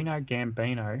 Gino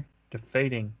Gambino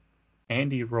defeating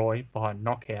Andy Roy by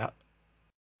knockout.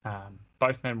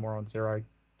 Both men were on 0.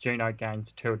 Gino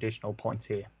gains 2 additional points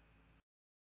here.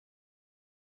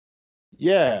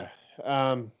 Yeah,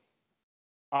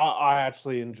 I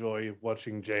actually enjoy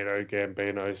watching Gino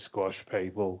Gambino squash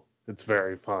people. It's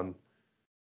very fun.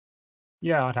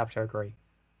 Yeah, I'd have to agree.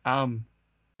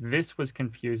 This was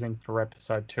confusing for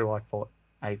episode 2, I thought.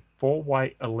 A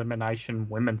 4-way elimination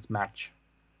women's match.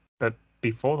 But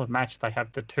before the match, they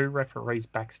have the 2 referees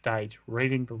backstage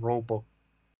reading the rule book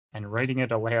and reading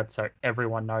it aloud so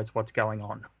everyone knows what's going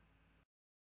on.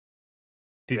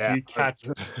 Did you catch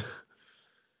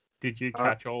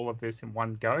all of this in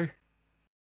one go?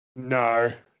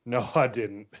 No, I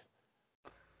didn't.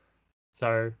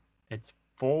 So it's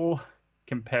 4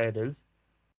 competitors.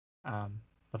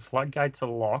 The floodgates are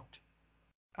locked.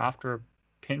 After a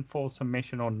pinfall,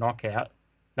 submission, or knockout,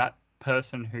 that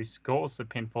person who scores the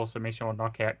pinfall, submission, or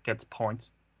knockout gets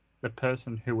points. The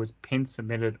person who was pinned,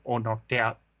 submitted, or knocked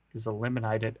out is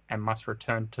eliminated and must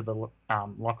return to the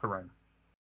locker room.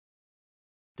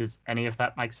 Does any of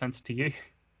that make sense to you?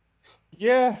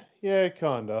 Yeah,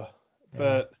 kinda.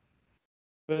 Yeah.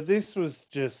 But this was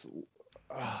just,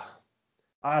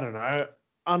 I don't know,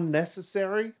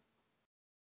 unnecessary.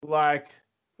 Like,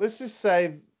 let's just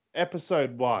say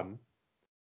episode 1,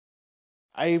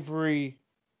 Avery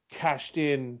cashed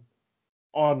in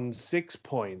on 6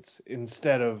 points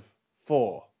instead of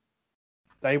 4.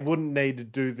 They wouldn't need to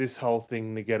do this whole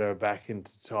thing to get her back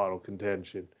into title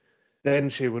contention. Then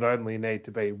she would only need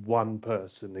to be one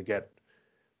person to get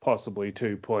possibly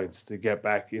 2 points to get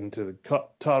back into the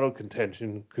title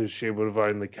contention, because she would have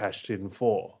only cashed in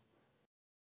 4.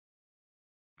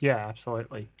 Yeah,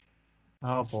 absolutely.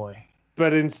 Oh boy.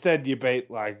 But instead you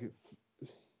beat like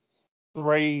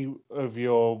 3 of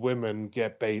your women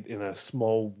get beat in a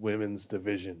small women's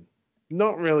division.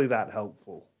 Not really that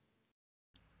helpful.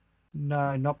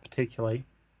 No, not particularly.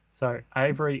 So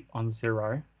Avery on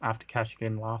 0 after cashing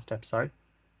in last episode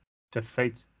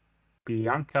defeats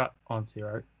Bianca on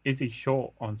 0, Izzy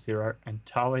Shaw on 0, and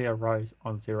Talia Rose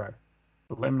on 0.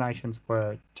 Eliminations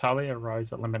were Talia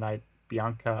Rose eliminate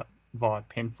Bianca via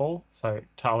pinfall, so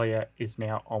Talia is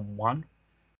now on 1.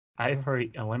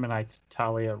 Avery eliminates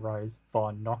Talia Rose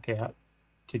by knockout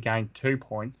to gain 2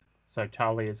 points. So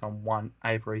Talia's on 1,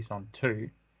 Avery's on 2.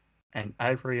 And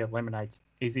Avery eliminates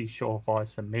Izzy Shaw via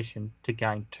submission to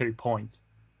gain 2 points,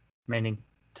 meaning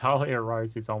Talia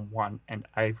Rose is on 1 and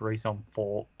Avery's on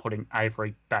 4, putting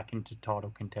Avery back into title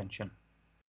contention.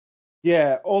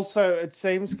 Yeah, also, it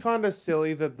seems kind of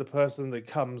silly that the person that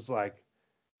comes, like,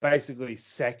 basically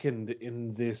second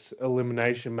in this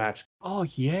elimination match. Oh,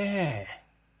 yeah.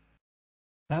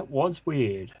 That was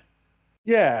weird.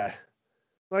 Yeah.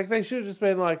 Like, they should have just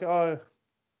been like, oh,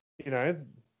 you know,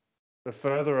 the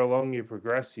further along you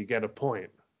progress, you get a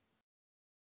point.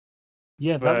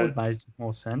 Yeah, that would But make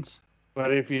more sense.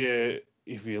 but if you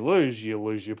lose, you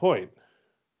lose your point.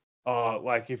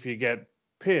 Like if you get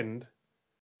pinned,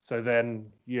 so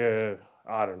then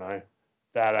I don't know.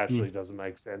 That Yeah. actually doesn't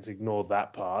make sense. Ignore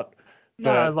that part.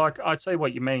 No, But like I see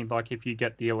what you mean. Like if you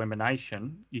get the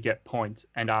elimination, you get points,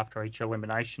 and after each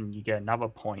elimination, you get another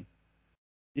point.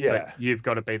 But yeah. you've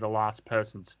got to be the last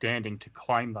person standing to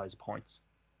claim those points.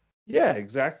 Yeah,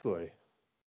 exactly.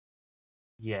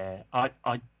 Yeah, I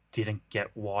didn't get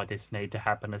why this needed to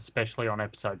happen, especially on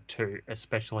episode 2,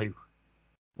 especially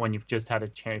when you've just had a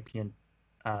champion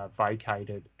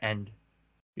vacated and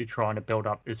you're trying to build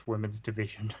up this women's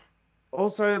division.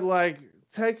 Also, like,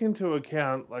 take into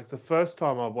account, like, the first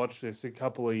time I watched this a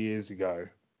couple of years ago,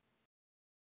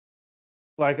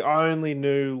 like, I only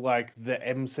knew, like, the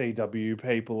MCW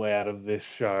people out of this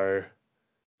show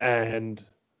and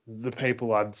the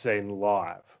people I'd seen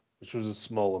live, which was a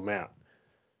small amount.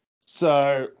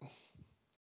 So,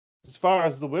 as far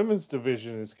as the women's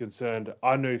division is concerned,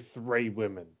 I knew 3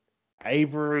 women: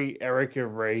 Avery, Erica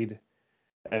Reed,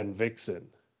 and Vixen,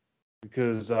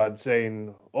 because I'd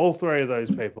seen all 3 of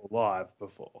those people live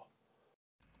before.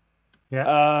 Yeah.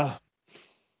 Uh,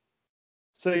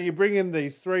 so you bring in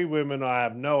these 3 women, I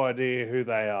have no idea who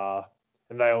they are,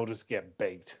 and they all just get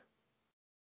beat.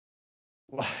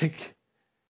 Like,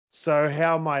 so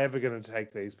how am I ever going to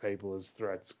take these people as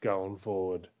threats going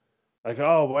forward? Like,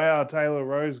 oh wow, Taylor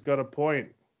Rose got a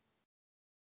point.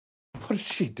 What did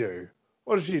she do?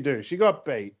 What did she do? She got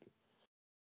beat.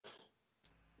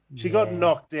 She got Yeah.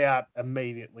 knocked out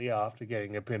immediately after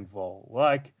getting a pinfall.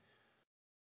 Like,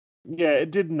 yeah,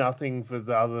 it did nothing for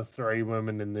the other 3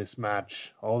 women in this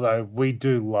match. Although we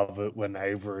do love it when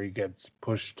Avery gets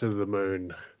pushed to the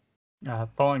moon.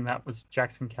 Following that was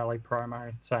Jackson Kelly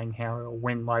promo saying how he'll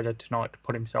win later tonight to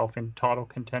put himself in title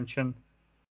contention,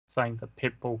 saying that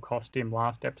Pitbull cost him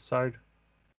last episode,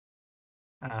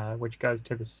 which goes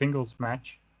to the singles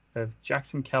match of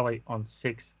Jackson Kelly on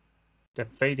 6,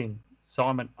 defeating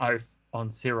Simon Oath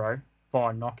on 0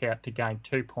 via knockout to gain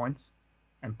 2 points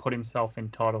and put himself in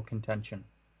title contention.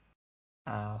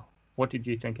 What did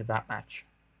you think of that match?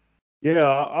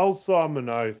 Yeah, old Simon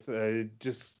Oath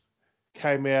just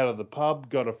came out of the pub,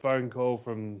 got a phone call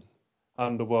from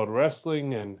Underworld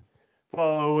Wrestling, and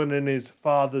following in his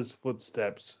father's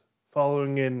footsteps,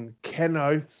 following in Ken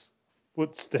Oath's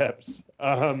footsteps.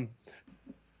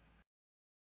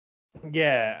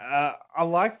 Yeah, I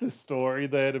like the story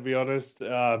there, to be honest.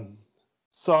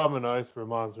 Simon Oath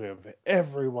reminds me of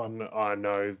everyone I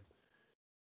know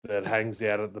that hangs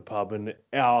out at the pub in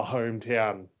our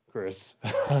hometown, Chris.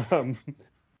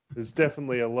 There's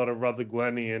definitely a lot of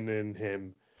Rutherglenian in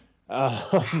him.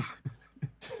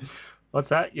 What's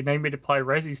that? You need me to play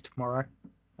Resi's tomorrow?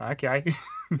 Okay.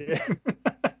 Yeah.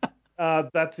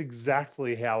 That's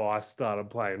exactly how I started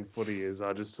playing footy. Is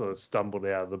I just sort of stumbled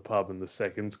out of the pub and the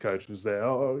seconds coach was there.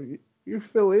 Oh, you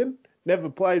fill in? Never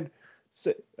played.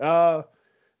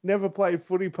 Never played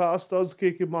footy past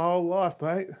Auskick in my whole life,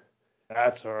 mate.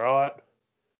 That's all right.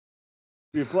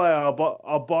 If you play,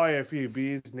 I'll buy you a few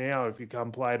beers now if you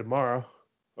come play tomorrow.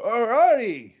 All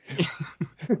righty.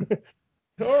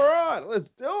 All right, let's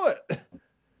do it.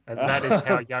 And that is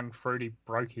how young Fruity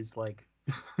broke his leg.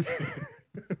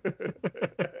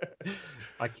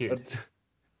 I kid.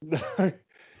 No.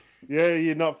 Yeah,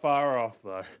 you're not far off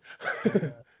though.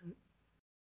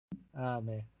 Oh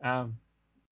man.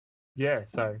 Yeah,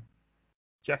 so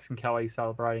Jackson Kelly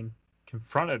celebrating,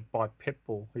 confronted by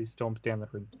Pitbull, who storms down the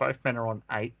ring. Both men are on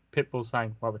 8. Pitbull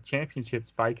saying, well, the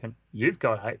championship's vacant. You've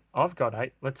got 8. I've got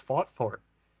 8. Let's fight for it.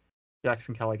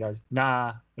 Jackson Kelly goes,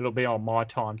 nah, it'll be on my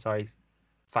time. So he's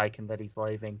faking that he's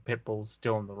leaving. Pitbull's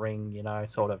still in the ring,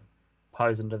 sort of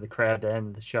posing to the crowd to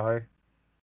end the show.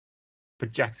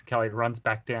 But Jackson Kelly runs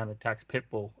back down, attacks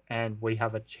Pitbull, and we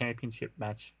have a championship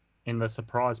match in the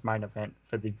surprise main event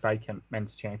for the vacant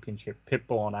men's championship.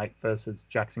 Pitbull on 8 versus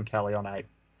Jackson Kelly on 8.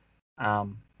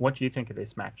 What do you think of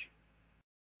this match?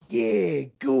 Yeah,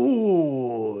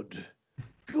 good.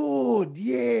 Good,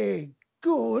 yeah.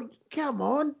 good. Come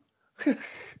on.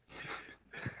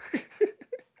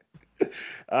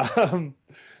 um,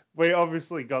 we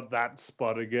obviously got that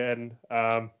spot again.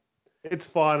 It's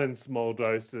fine in small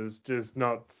doses, just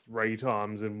not 3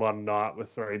 times in one night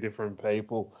with 3 different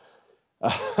people.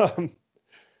 Um,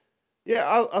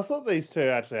 yeah, I thought these two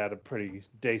actually had a pretty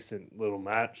decent little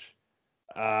match.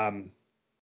 Pitbull's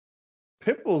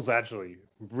actually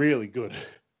really good.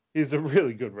 He's a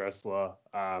really good wrestler.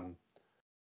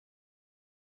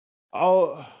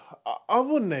 I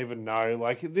wouldn't even know.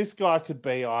 Like this guy could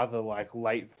be either like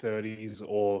late 30s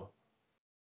or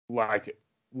like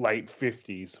late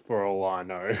 50s for all I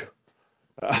know.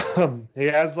 He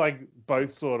has like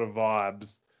both sort of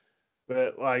vibes,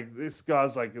 but like this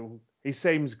guy's like he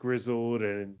seems grizzled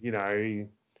and he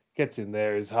gets in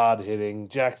there. He's hard hitting.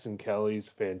 Jackson Kelly's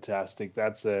fantastic.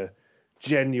 That's a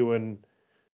genuine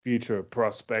future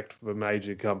prospect for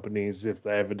major companies if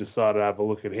they ever decide to have a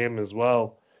look at him as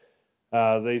well.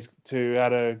 These two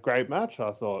had a great match,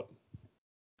 I thought.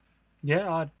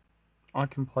 Yeah, I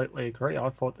completely agree. I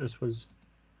thought this was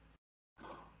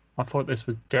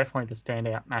definitely the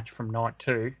standout match from night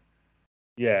two.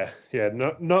 Yeah,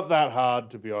 not that hard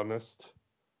to be honest.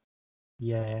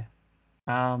 Yeah.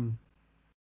 Um.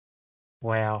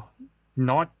 Wow.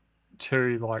 Night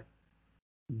two, like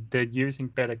they're using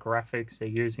better graphics. They're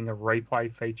using a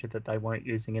replay feature that they weren't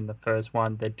using in the first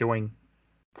one. They're doing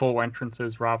full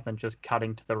entrances rather than just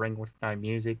cutting to the ring with no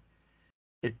music.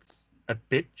 It's a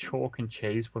bit chalk and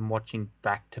cheese when watching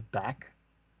back to back.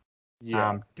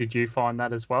 Yeah, Did you find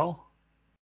that as well?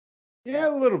 yeah,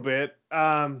 a little bit.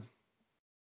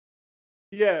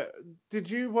 Yeah. Did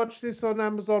you watch this on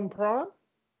Amazon Prime?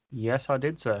 Yes, I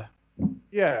did, sir.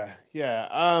 Yeah,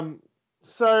 yeah.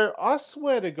 So I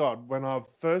swear to God, when I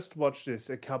first watched this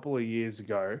a couple of years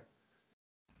ago,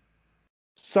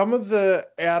 some of the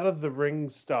out of the ring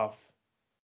stuff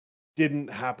didn't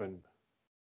happen.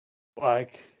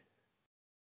 Like,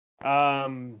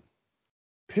 um,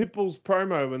 Pitbull's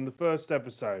promo in the first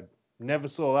episode, never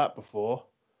saw that before.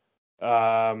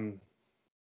 Um,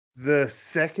 the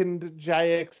second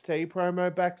JXT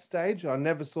promo backstage, I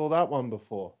never saw that one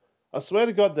before. I swear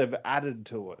to God, they've added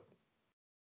to it.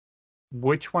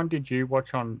 Which one did you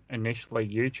watch on initially,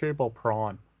 YouTube or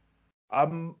Prime?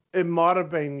 It might have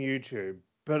been YouTube,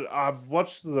 but I've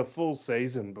watched the full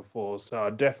season before, so I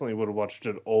definitely would have watched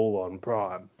it all on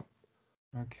Prime.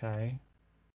 Okay.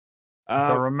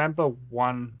 Because I Um, remember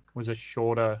one was a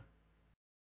shorter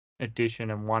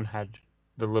edition and one had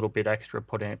the little bit extra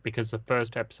put in it because the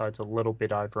first episode's a little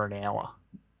bit over an hour.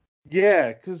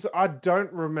 yeah, because I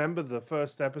don't remember the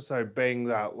first episode being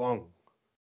that long,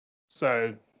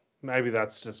 so maybe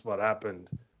that's just what happened.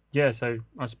 Yeah, so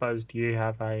I suppose do you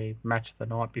have a match of the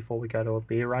night before we go to a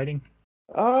beer rating?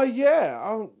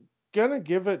 Yeah, gonna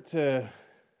give it to.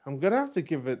 I'm gonna have to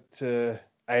give it to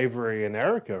Avery and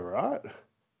Erica, right?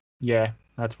 Yeah,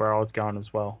 that's where I was going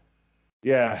as well.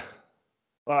 Yeah,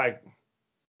 like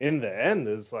in the end,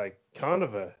 it's like kind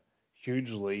of a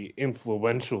hugely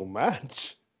influential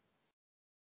match.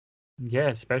 Yeah,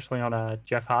 especially on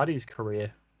Jeff Hardy's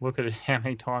career. Look at how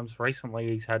many times recently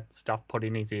he's had stuff put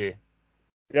in his ear.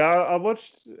 Yeah, I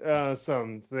watched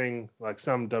something like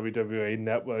some WWE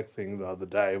network thing the other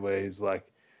day where he's like,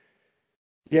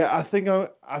 "Yeah, I think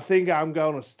I'm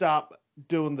going to stop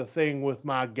doing the thing with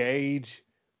my gauge.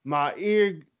 My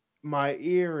ear, my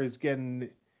ear is getting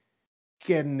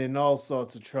in all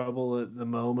sorts of trouble at the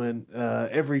moment.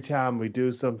 Every time we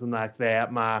do something like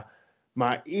that,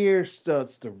 my ear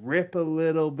starts to rip a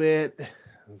little bit.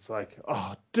 It's like,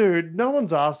 oh, dude, no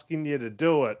one's asking you to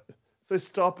do it, so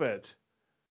stop it."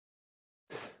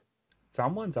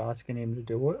 Someone's asking him to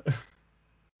do it.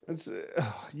 It's,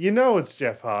 it's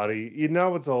Jeff Hardy.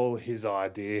 It's all his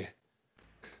idea.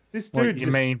 This What dude you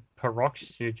just mean,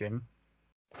 paroxygen?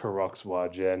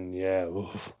 peroxygen, yeah.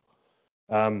 Oof.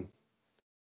 Um,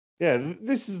 yeah,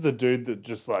 this is the dude that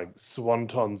just like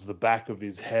swantons the back of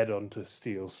his head onto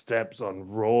steel steps on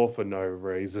Raw for no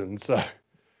reason. So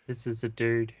This is a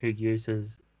dude who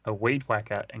uses a weed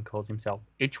whacker and calls himself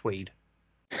Itchweed.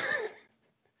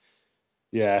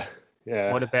 yeah,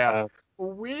 yeah, What about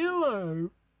Willow?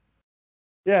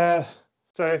 yeah.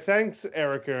 So thanks,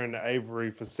 Erica and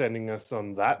Avery, for sending us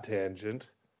on that tangent.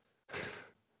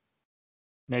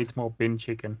 Needs more bin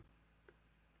chicken.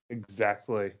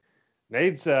 Exactly.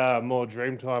 Needs more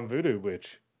Dreamtime Voodoo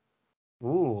Witch.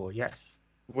 Ooh, yes.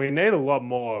 We need a lot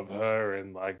more of her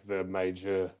in like the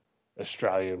major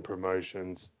Australian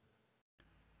promotions.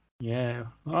 Yeah.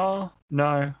 Oh,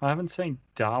 no, I haven't seen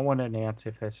Darwin announce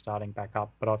if they're starting back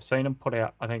up, but I've seen them put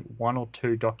out, I think, one or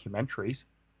two documentaries.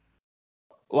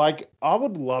 Like, I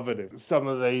would love it if some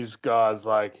of these guys,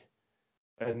 like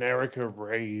an Erica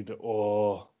Reed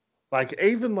or like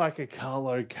even like a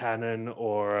Carlo Cannon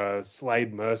or a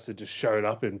Slade Mercer just showed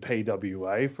up in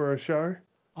PWA for a show.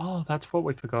 Oh, that's what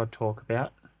we forgot to talk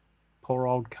about. Poor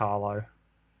old Carlo.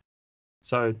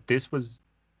 So this was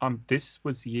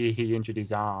the year he injured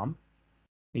his arm.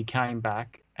 He came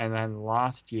back, and then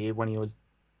last year when he was,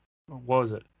 what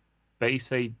was it,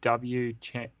 BCW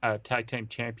tag team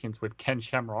champions with Ken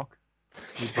Shamrock,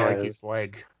 he broke Yeah, his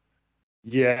leg.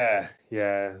 yeah.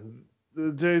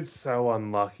 The dude's so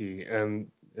unlucky, and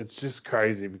it's just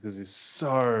crazy because he's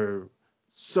so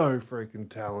freaking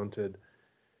talented.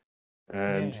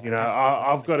 And Yeah,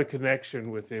 I've absolutely. got a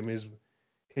connection with him.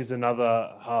 He's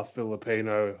another half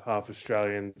Filipino, half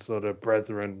Australian sort of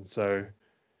brethren. So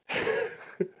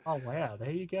Oh wow,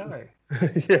 there you go.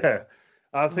 yeah,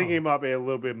 I think he Oh might be a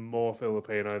little bit more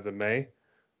Filipino than me,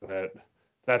 but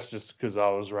that's just because I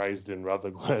was raised in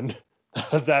Rutherglen.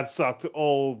 That sucked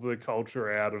all the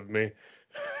culture out of me.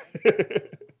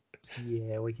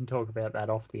 yeah, we can talk about that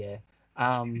off the air.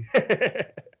 Um,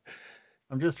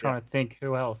 I'm just Yeah. trying to think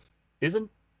who else. Isn't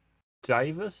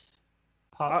Davis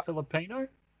part Uh, Filipino?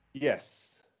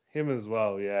 yes, him as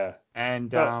well. Yeah, And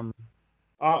but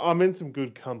I'm in some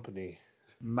good company.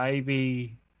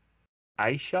 maybe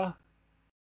Aisha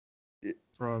Y-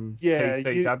 from Yeah,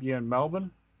 PCW in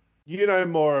Melbourne. you know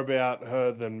more about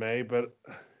her than me, but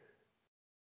uh,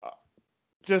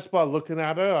 just by looking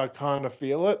at her, I kind of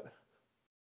feel it.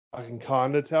 I can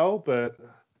kind of tell, but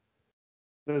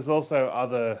there's also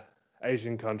other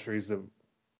Asian countries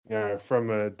that, from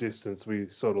a distance, we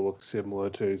sort of look similar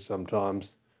to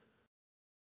sometimes.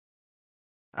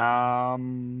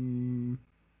 Um,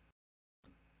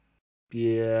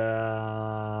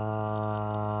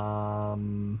 yeah.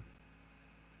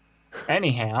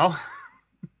 Anyhow,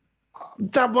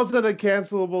 That wasn't a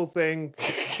cancelable thing.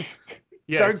 Don't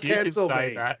yes, you can cancel say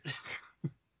me. that.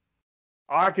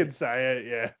 I can say it,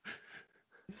 yeah.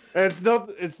 It's not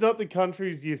the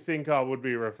countries you think I would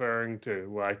be referring to.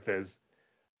 Like there's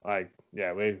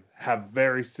yeah, we have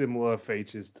very similar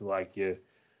features to like your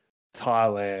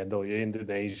Thailand or your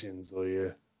Indonesians or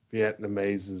your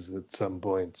Vietnamese at some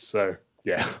points. So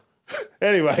yeah.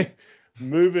 Anyway,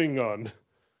 moving on.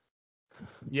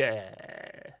 Yeah.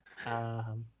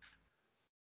 Um,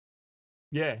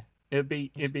 yeah. It'd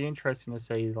be interesting to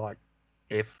see like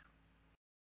if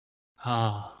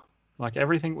like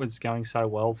everything was going so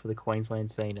well for the Queensland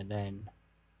scene and then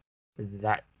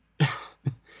that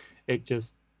it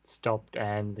just stopped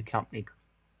and the company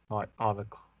like either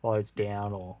closed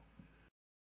down or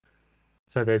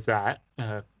so there's that.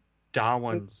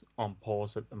 Darwin's on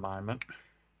pause at the moment.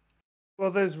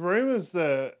 Well, there's rumors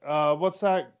that what's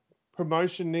that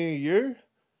promotion near you?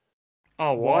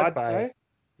 Oh, White Wide Bay. Bay.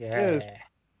 Yeah, there's Yeah.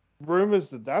 rumors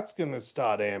that that's going to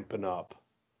start amping up.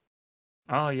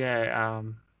 Oh yeah.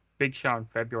 Big show in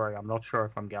February. I'm not sure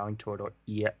if I'm going to it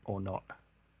yet or not.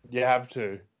 You have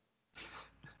to.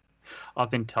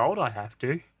 I've been told I have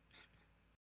to.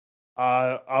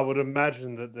 I would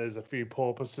imagine that there's a few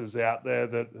porpoises out there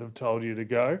that have told you to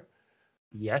go.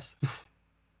 Yes.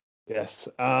 Yes.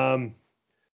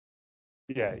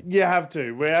 Yeah, you have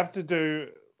to. We have to do,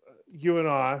 you and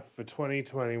I for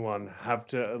 2021 have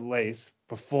to at least,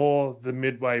 before the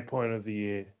midway point of the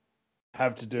year,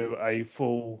 have to do a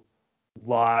full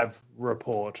live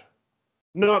report.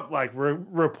 Not like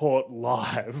report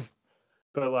live,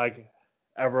 but like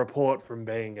a report from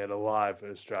being at a live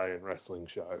Australian wrestling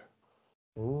show.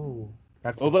 Ooh,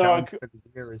 that's a Although challenge for the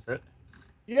year, is it?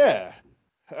 yeah,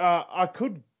 I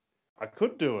could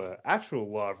do an actual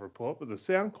live report, but the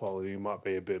sound quality might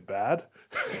be a bit bad.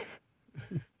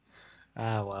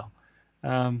 Ah well.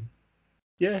 Um,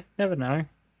 yeah, never know.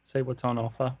 See what's on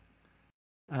offer.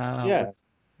 Yeah,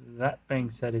 With that being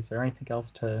said, is there anything else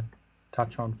to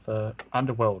touch on for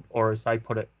Underworld, or as they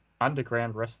put it,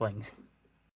 underground wrestling?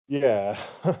 yeah.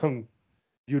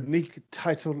 Unique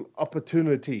title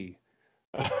opportunity.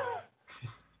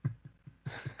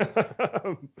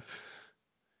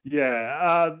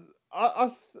 Yeah,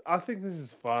 I think this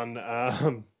is fun.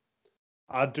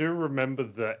 I do remember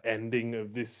the ending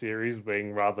of this series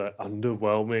being rather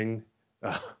underwhelming.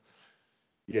 Uh,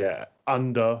 yeah,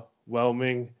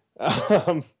 underwhelming.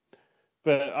 Um,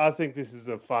 but I think this is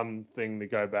a fun thing to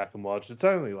go back and watch. It's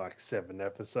only like 7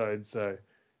 episodes, so if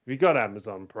you got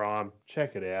Amazon Prime,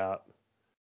 check it out.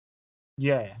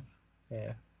 Yeah,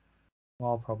 yeah.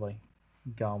 Well, I'll probably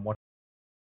go and watch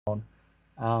it on.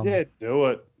 Um, Yeah, do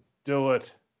it. Do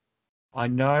it. I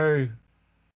know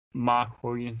Mark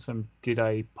Williamson did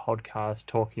a podcast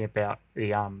talking about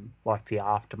the like the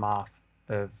aftermath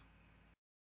of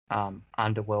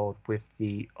Underworld with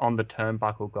the On the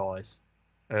Turnbuckle guys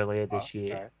earlier Oh, this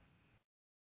year.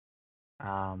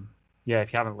 okay. Yeah,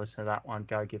 if you haven't listened to that one,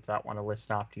 go give that one a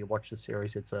listen after you watch the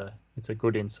series. It's a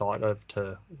good insight of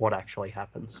to what actually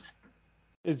happens.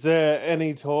 Is there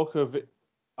any talk of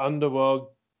Underworld?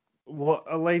 What,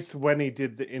 at least when he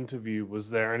did the interview, was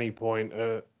there any point,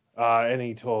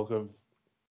 any talk of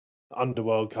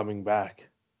Underworld coming back?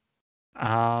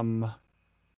 I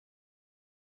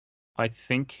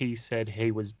think he said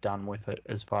he was done with it,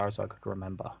 as far as I could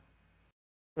remember.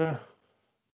 Eh,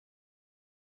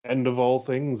 end of all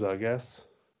things, I guess.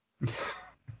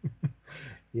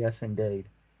 Yes, indeed.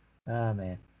 Ah,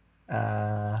 man.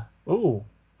 I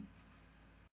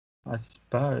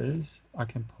suppose I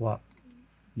can pull up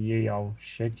ye old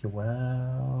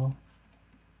schedule.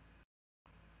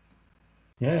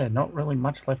 Yeah, not really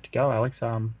much left to go, Alex.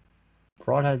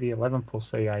 Friday the 11th we'll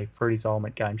see a Fruity's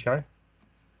Ultimate Game Show.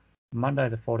 Monday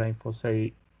the 14th we'll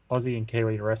see Aussie and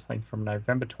Kiwi Wrestling from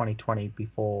November 2020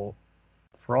 before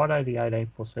Friday the 18th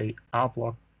we'll see R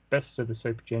Block, Best of the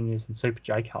Super Juniors and Super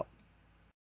J Cup.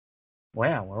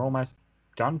 Wow, we're almost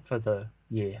done for the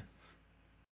year.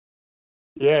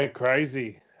 Yeah,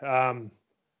 crazy.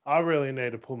 I really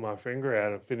need to pull my finger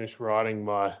out and finish writing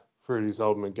my Fruity's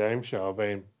Ultimate Game Show. I've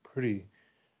been pretty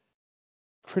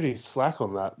slack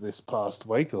on that this past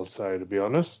week or so, to be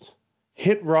honest.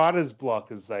 Hit writer's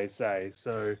block, as they say.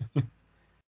 So,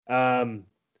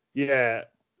 yeah,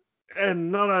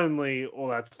 and not only all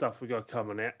that stuff we got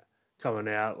coming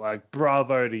out, like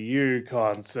bravo to you,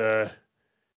 Con sir.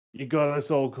 You got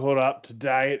us all caught up to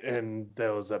date, and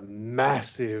there was a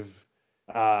massive,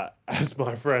 as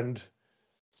my friend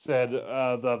said the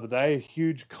other day, a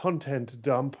huge content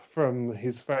dump from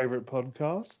his favorite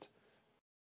podcast.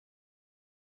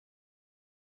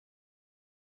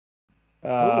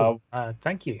 Oh, Uh,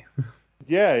 thank you.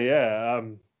 yeah.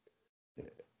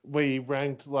 We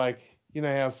ranked like how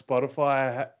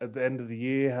Spotify at the end of the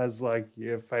year has like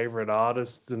your favorite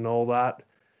artists and all that.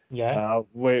 Yeah.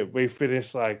 We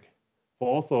finished like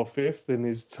fourth or fifth in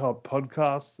his top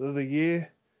podcast of the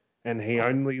year, and he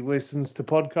only listens to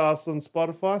podcasts on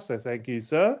Spotify. So thank you,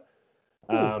 sir.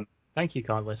 Oh, Um, thank you,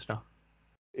 kind listener.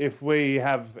 if we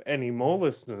have any more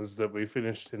listeners that we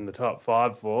finished in the top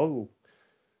five for,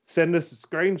 send us a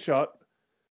screenshot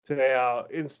to our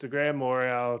Instagram or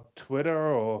our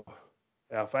Twitter or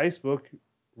our Facebook,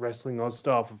 Wrestling Oz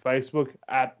Style for Facebook,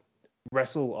 at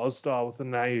Wrestle Oz Style with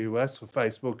an AUS for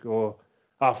Facebook or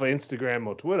for Instagram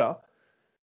or Twitter.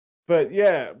 But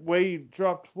yeah, we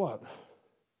dropped what?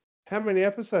 How many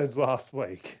episodes last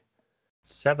week?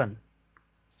 7.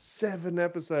 7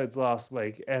 episodes last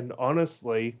week. And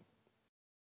honestly,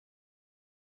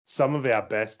 some of our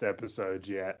best episodes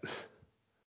yet.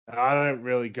 I don't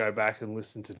really go back and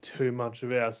listen to too much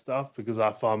of our stuff because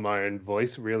I find my own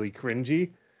voice really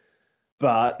cringy.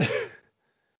 But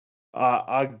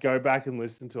I go back and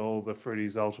listen to all the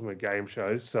Fruity's Ultimate Game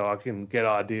shows so I can get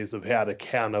ideas of how to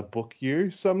counter book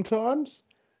you sometimes.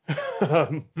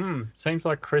 Seems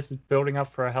like Chris is building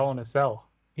up for a Hell in a Cell.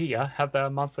 Here, have that a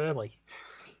month early.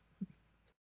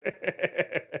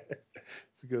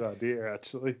 It's a good idea,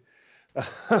 actually.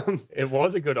 It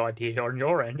was a good idea on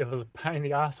your end. It was a pain in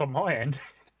the ass on my end.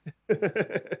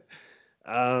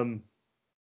 um,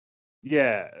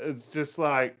 yeah, it's just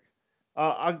like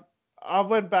I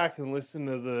went back and listened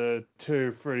to the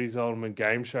two Freddy's Ultimate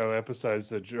Game Show episodes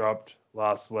that dropped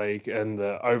last week and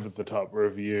the over the top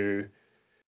review.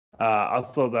 I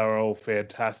thought they were all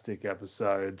fantastic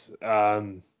episodes.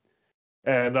 And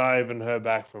I even heard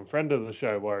back from friend of the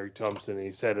show, Warwick Thompson.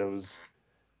 He said it was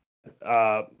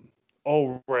uh,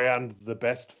 all round the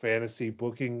best fantasy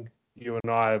booking you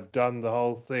and I have done the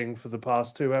whole thing for the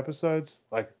past 2 episodes.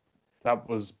 Like that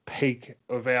was peak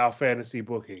of our fantasy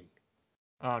booking.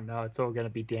 Oh no, it's all going to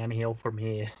be downhill from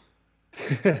here.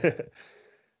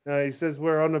 He says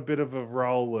we're on a bit of a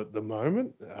roll at the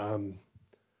moment.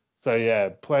 So yeah,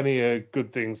 plenty of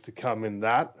good things to come in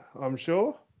that, I'm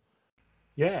sure.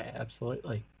 Yeah,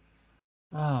 absolutely.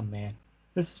 Oh man,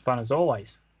 this is fun as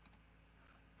always.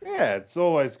 Yeah, it's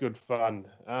always good fun.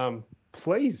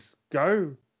 Please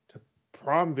go to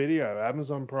Prime Video,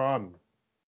 Amazon Prime.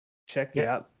 Check Yep.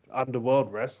 out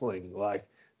Underworld Wrestling. Like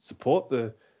support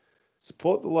the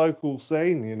local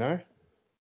scene, you know.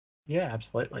 Yeah,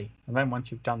 absolutely. And then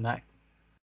once you've done that,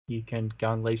 you can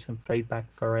go and leave some feedback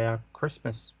for our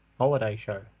Christmas holiday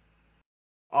show.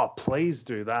 Oh, please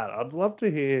do that. I'd love to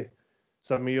hear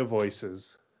some of your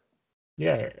voices.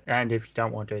 Yeah, and if you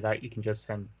don't want to do that, you can just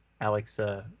send Alex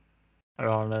an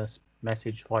anonymous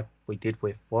message like we did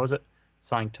with, what was it?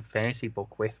 Something to fantasy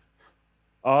book with.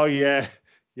 Oh yeah,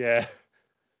 yeah.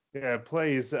 Yeah,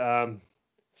 please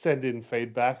send in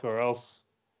feedback, or else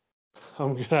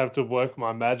I'm gonna have to work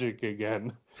my magic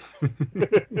again.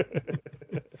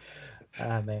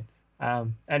 Ah, man.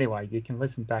 Anyway, you can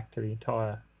listen back to the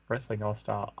entire Wrestling All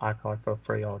Star archive for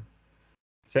free on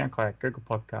SoundCloud, Google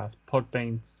Podcasts,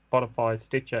 Podbean, Spotify,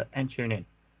 Stitcher, and TuneIn.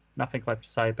 Nothing left to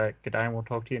say, but good day, and we'll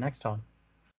talk to you next time.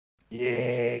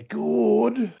 Yeah,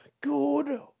 good,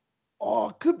 good.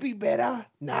 Oh, could be better.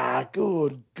 Nah,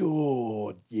 good,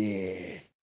 good. Yeah.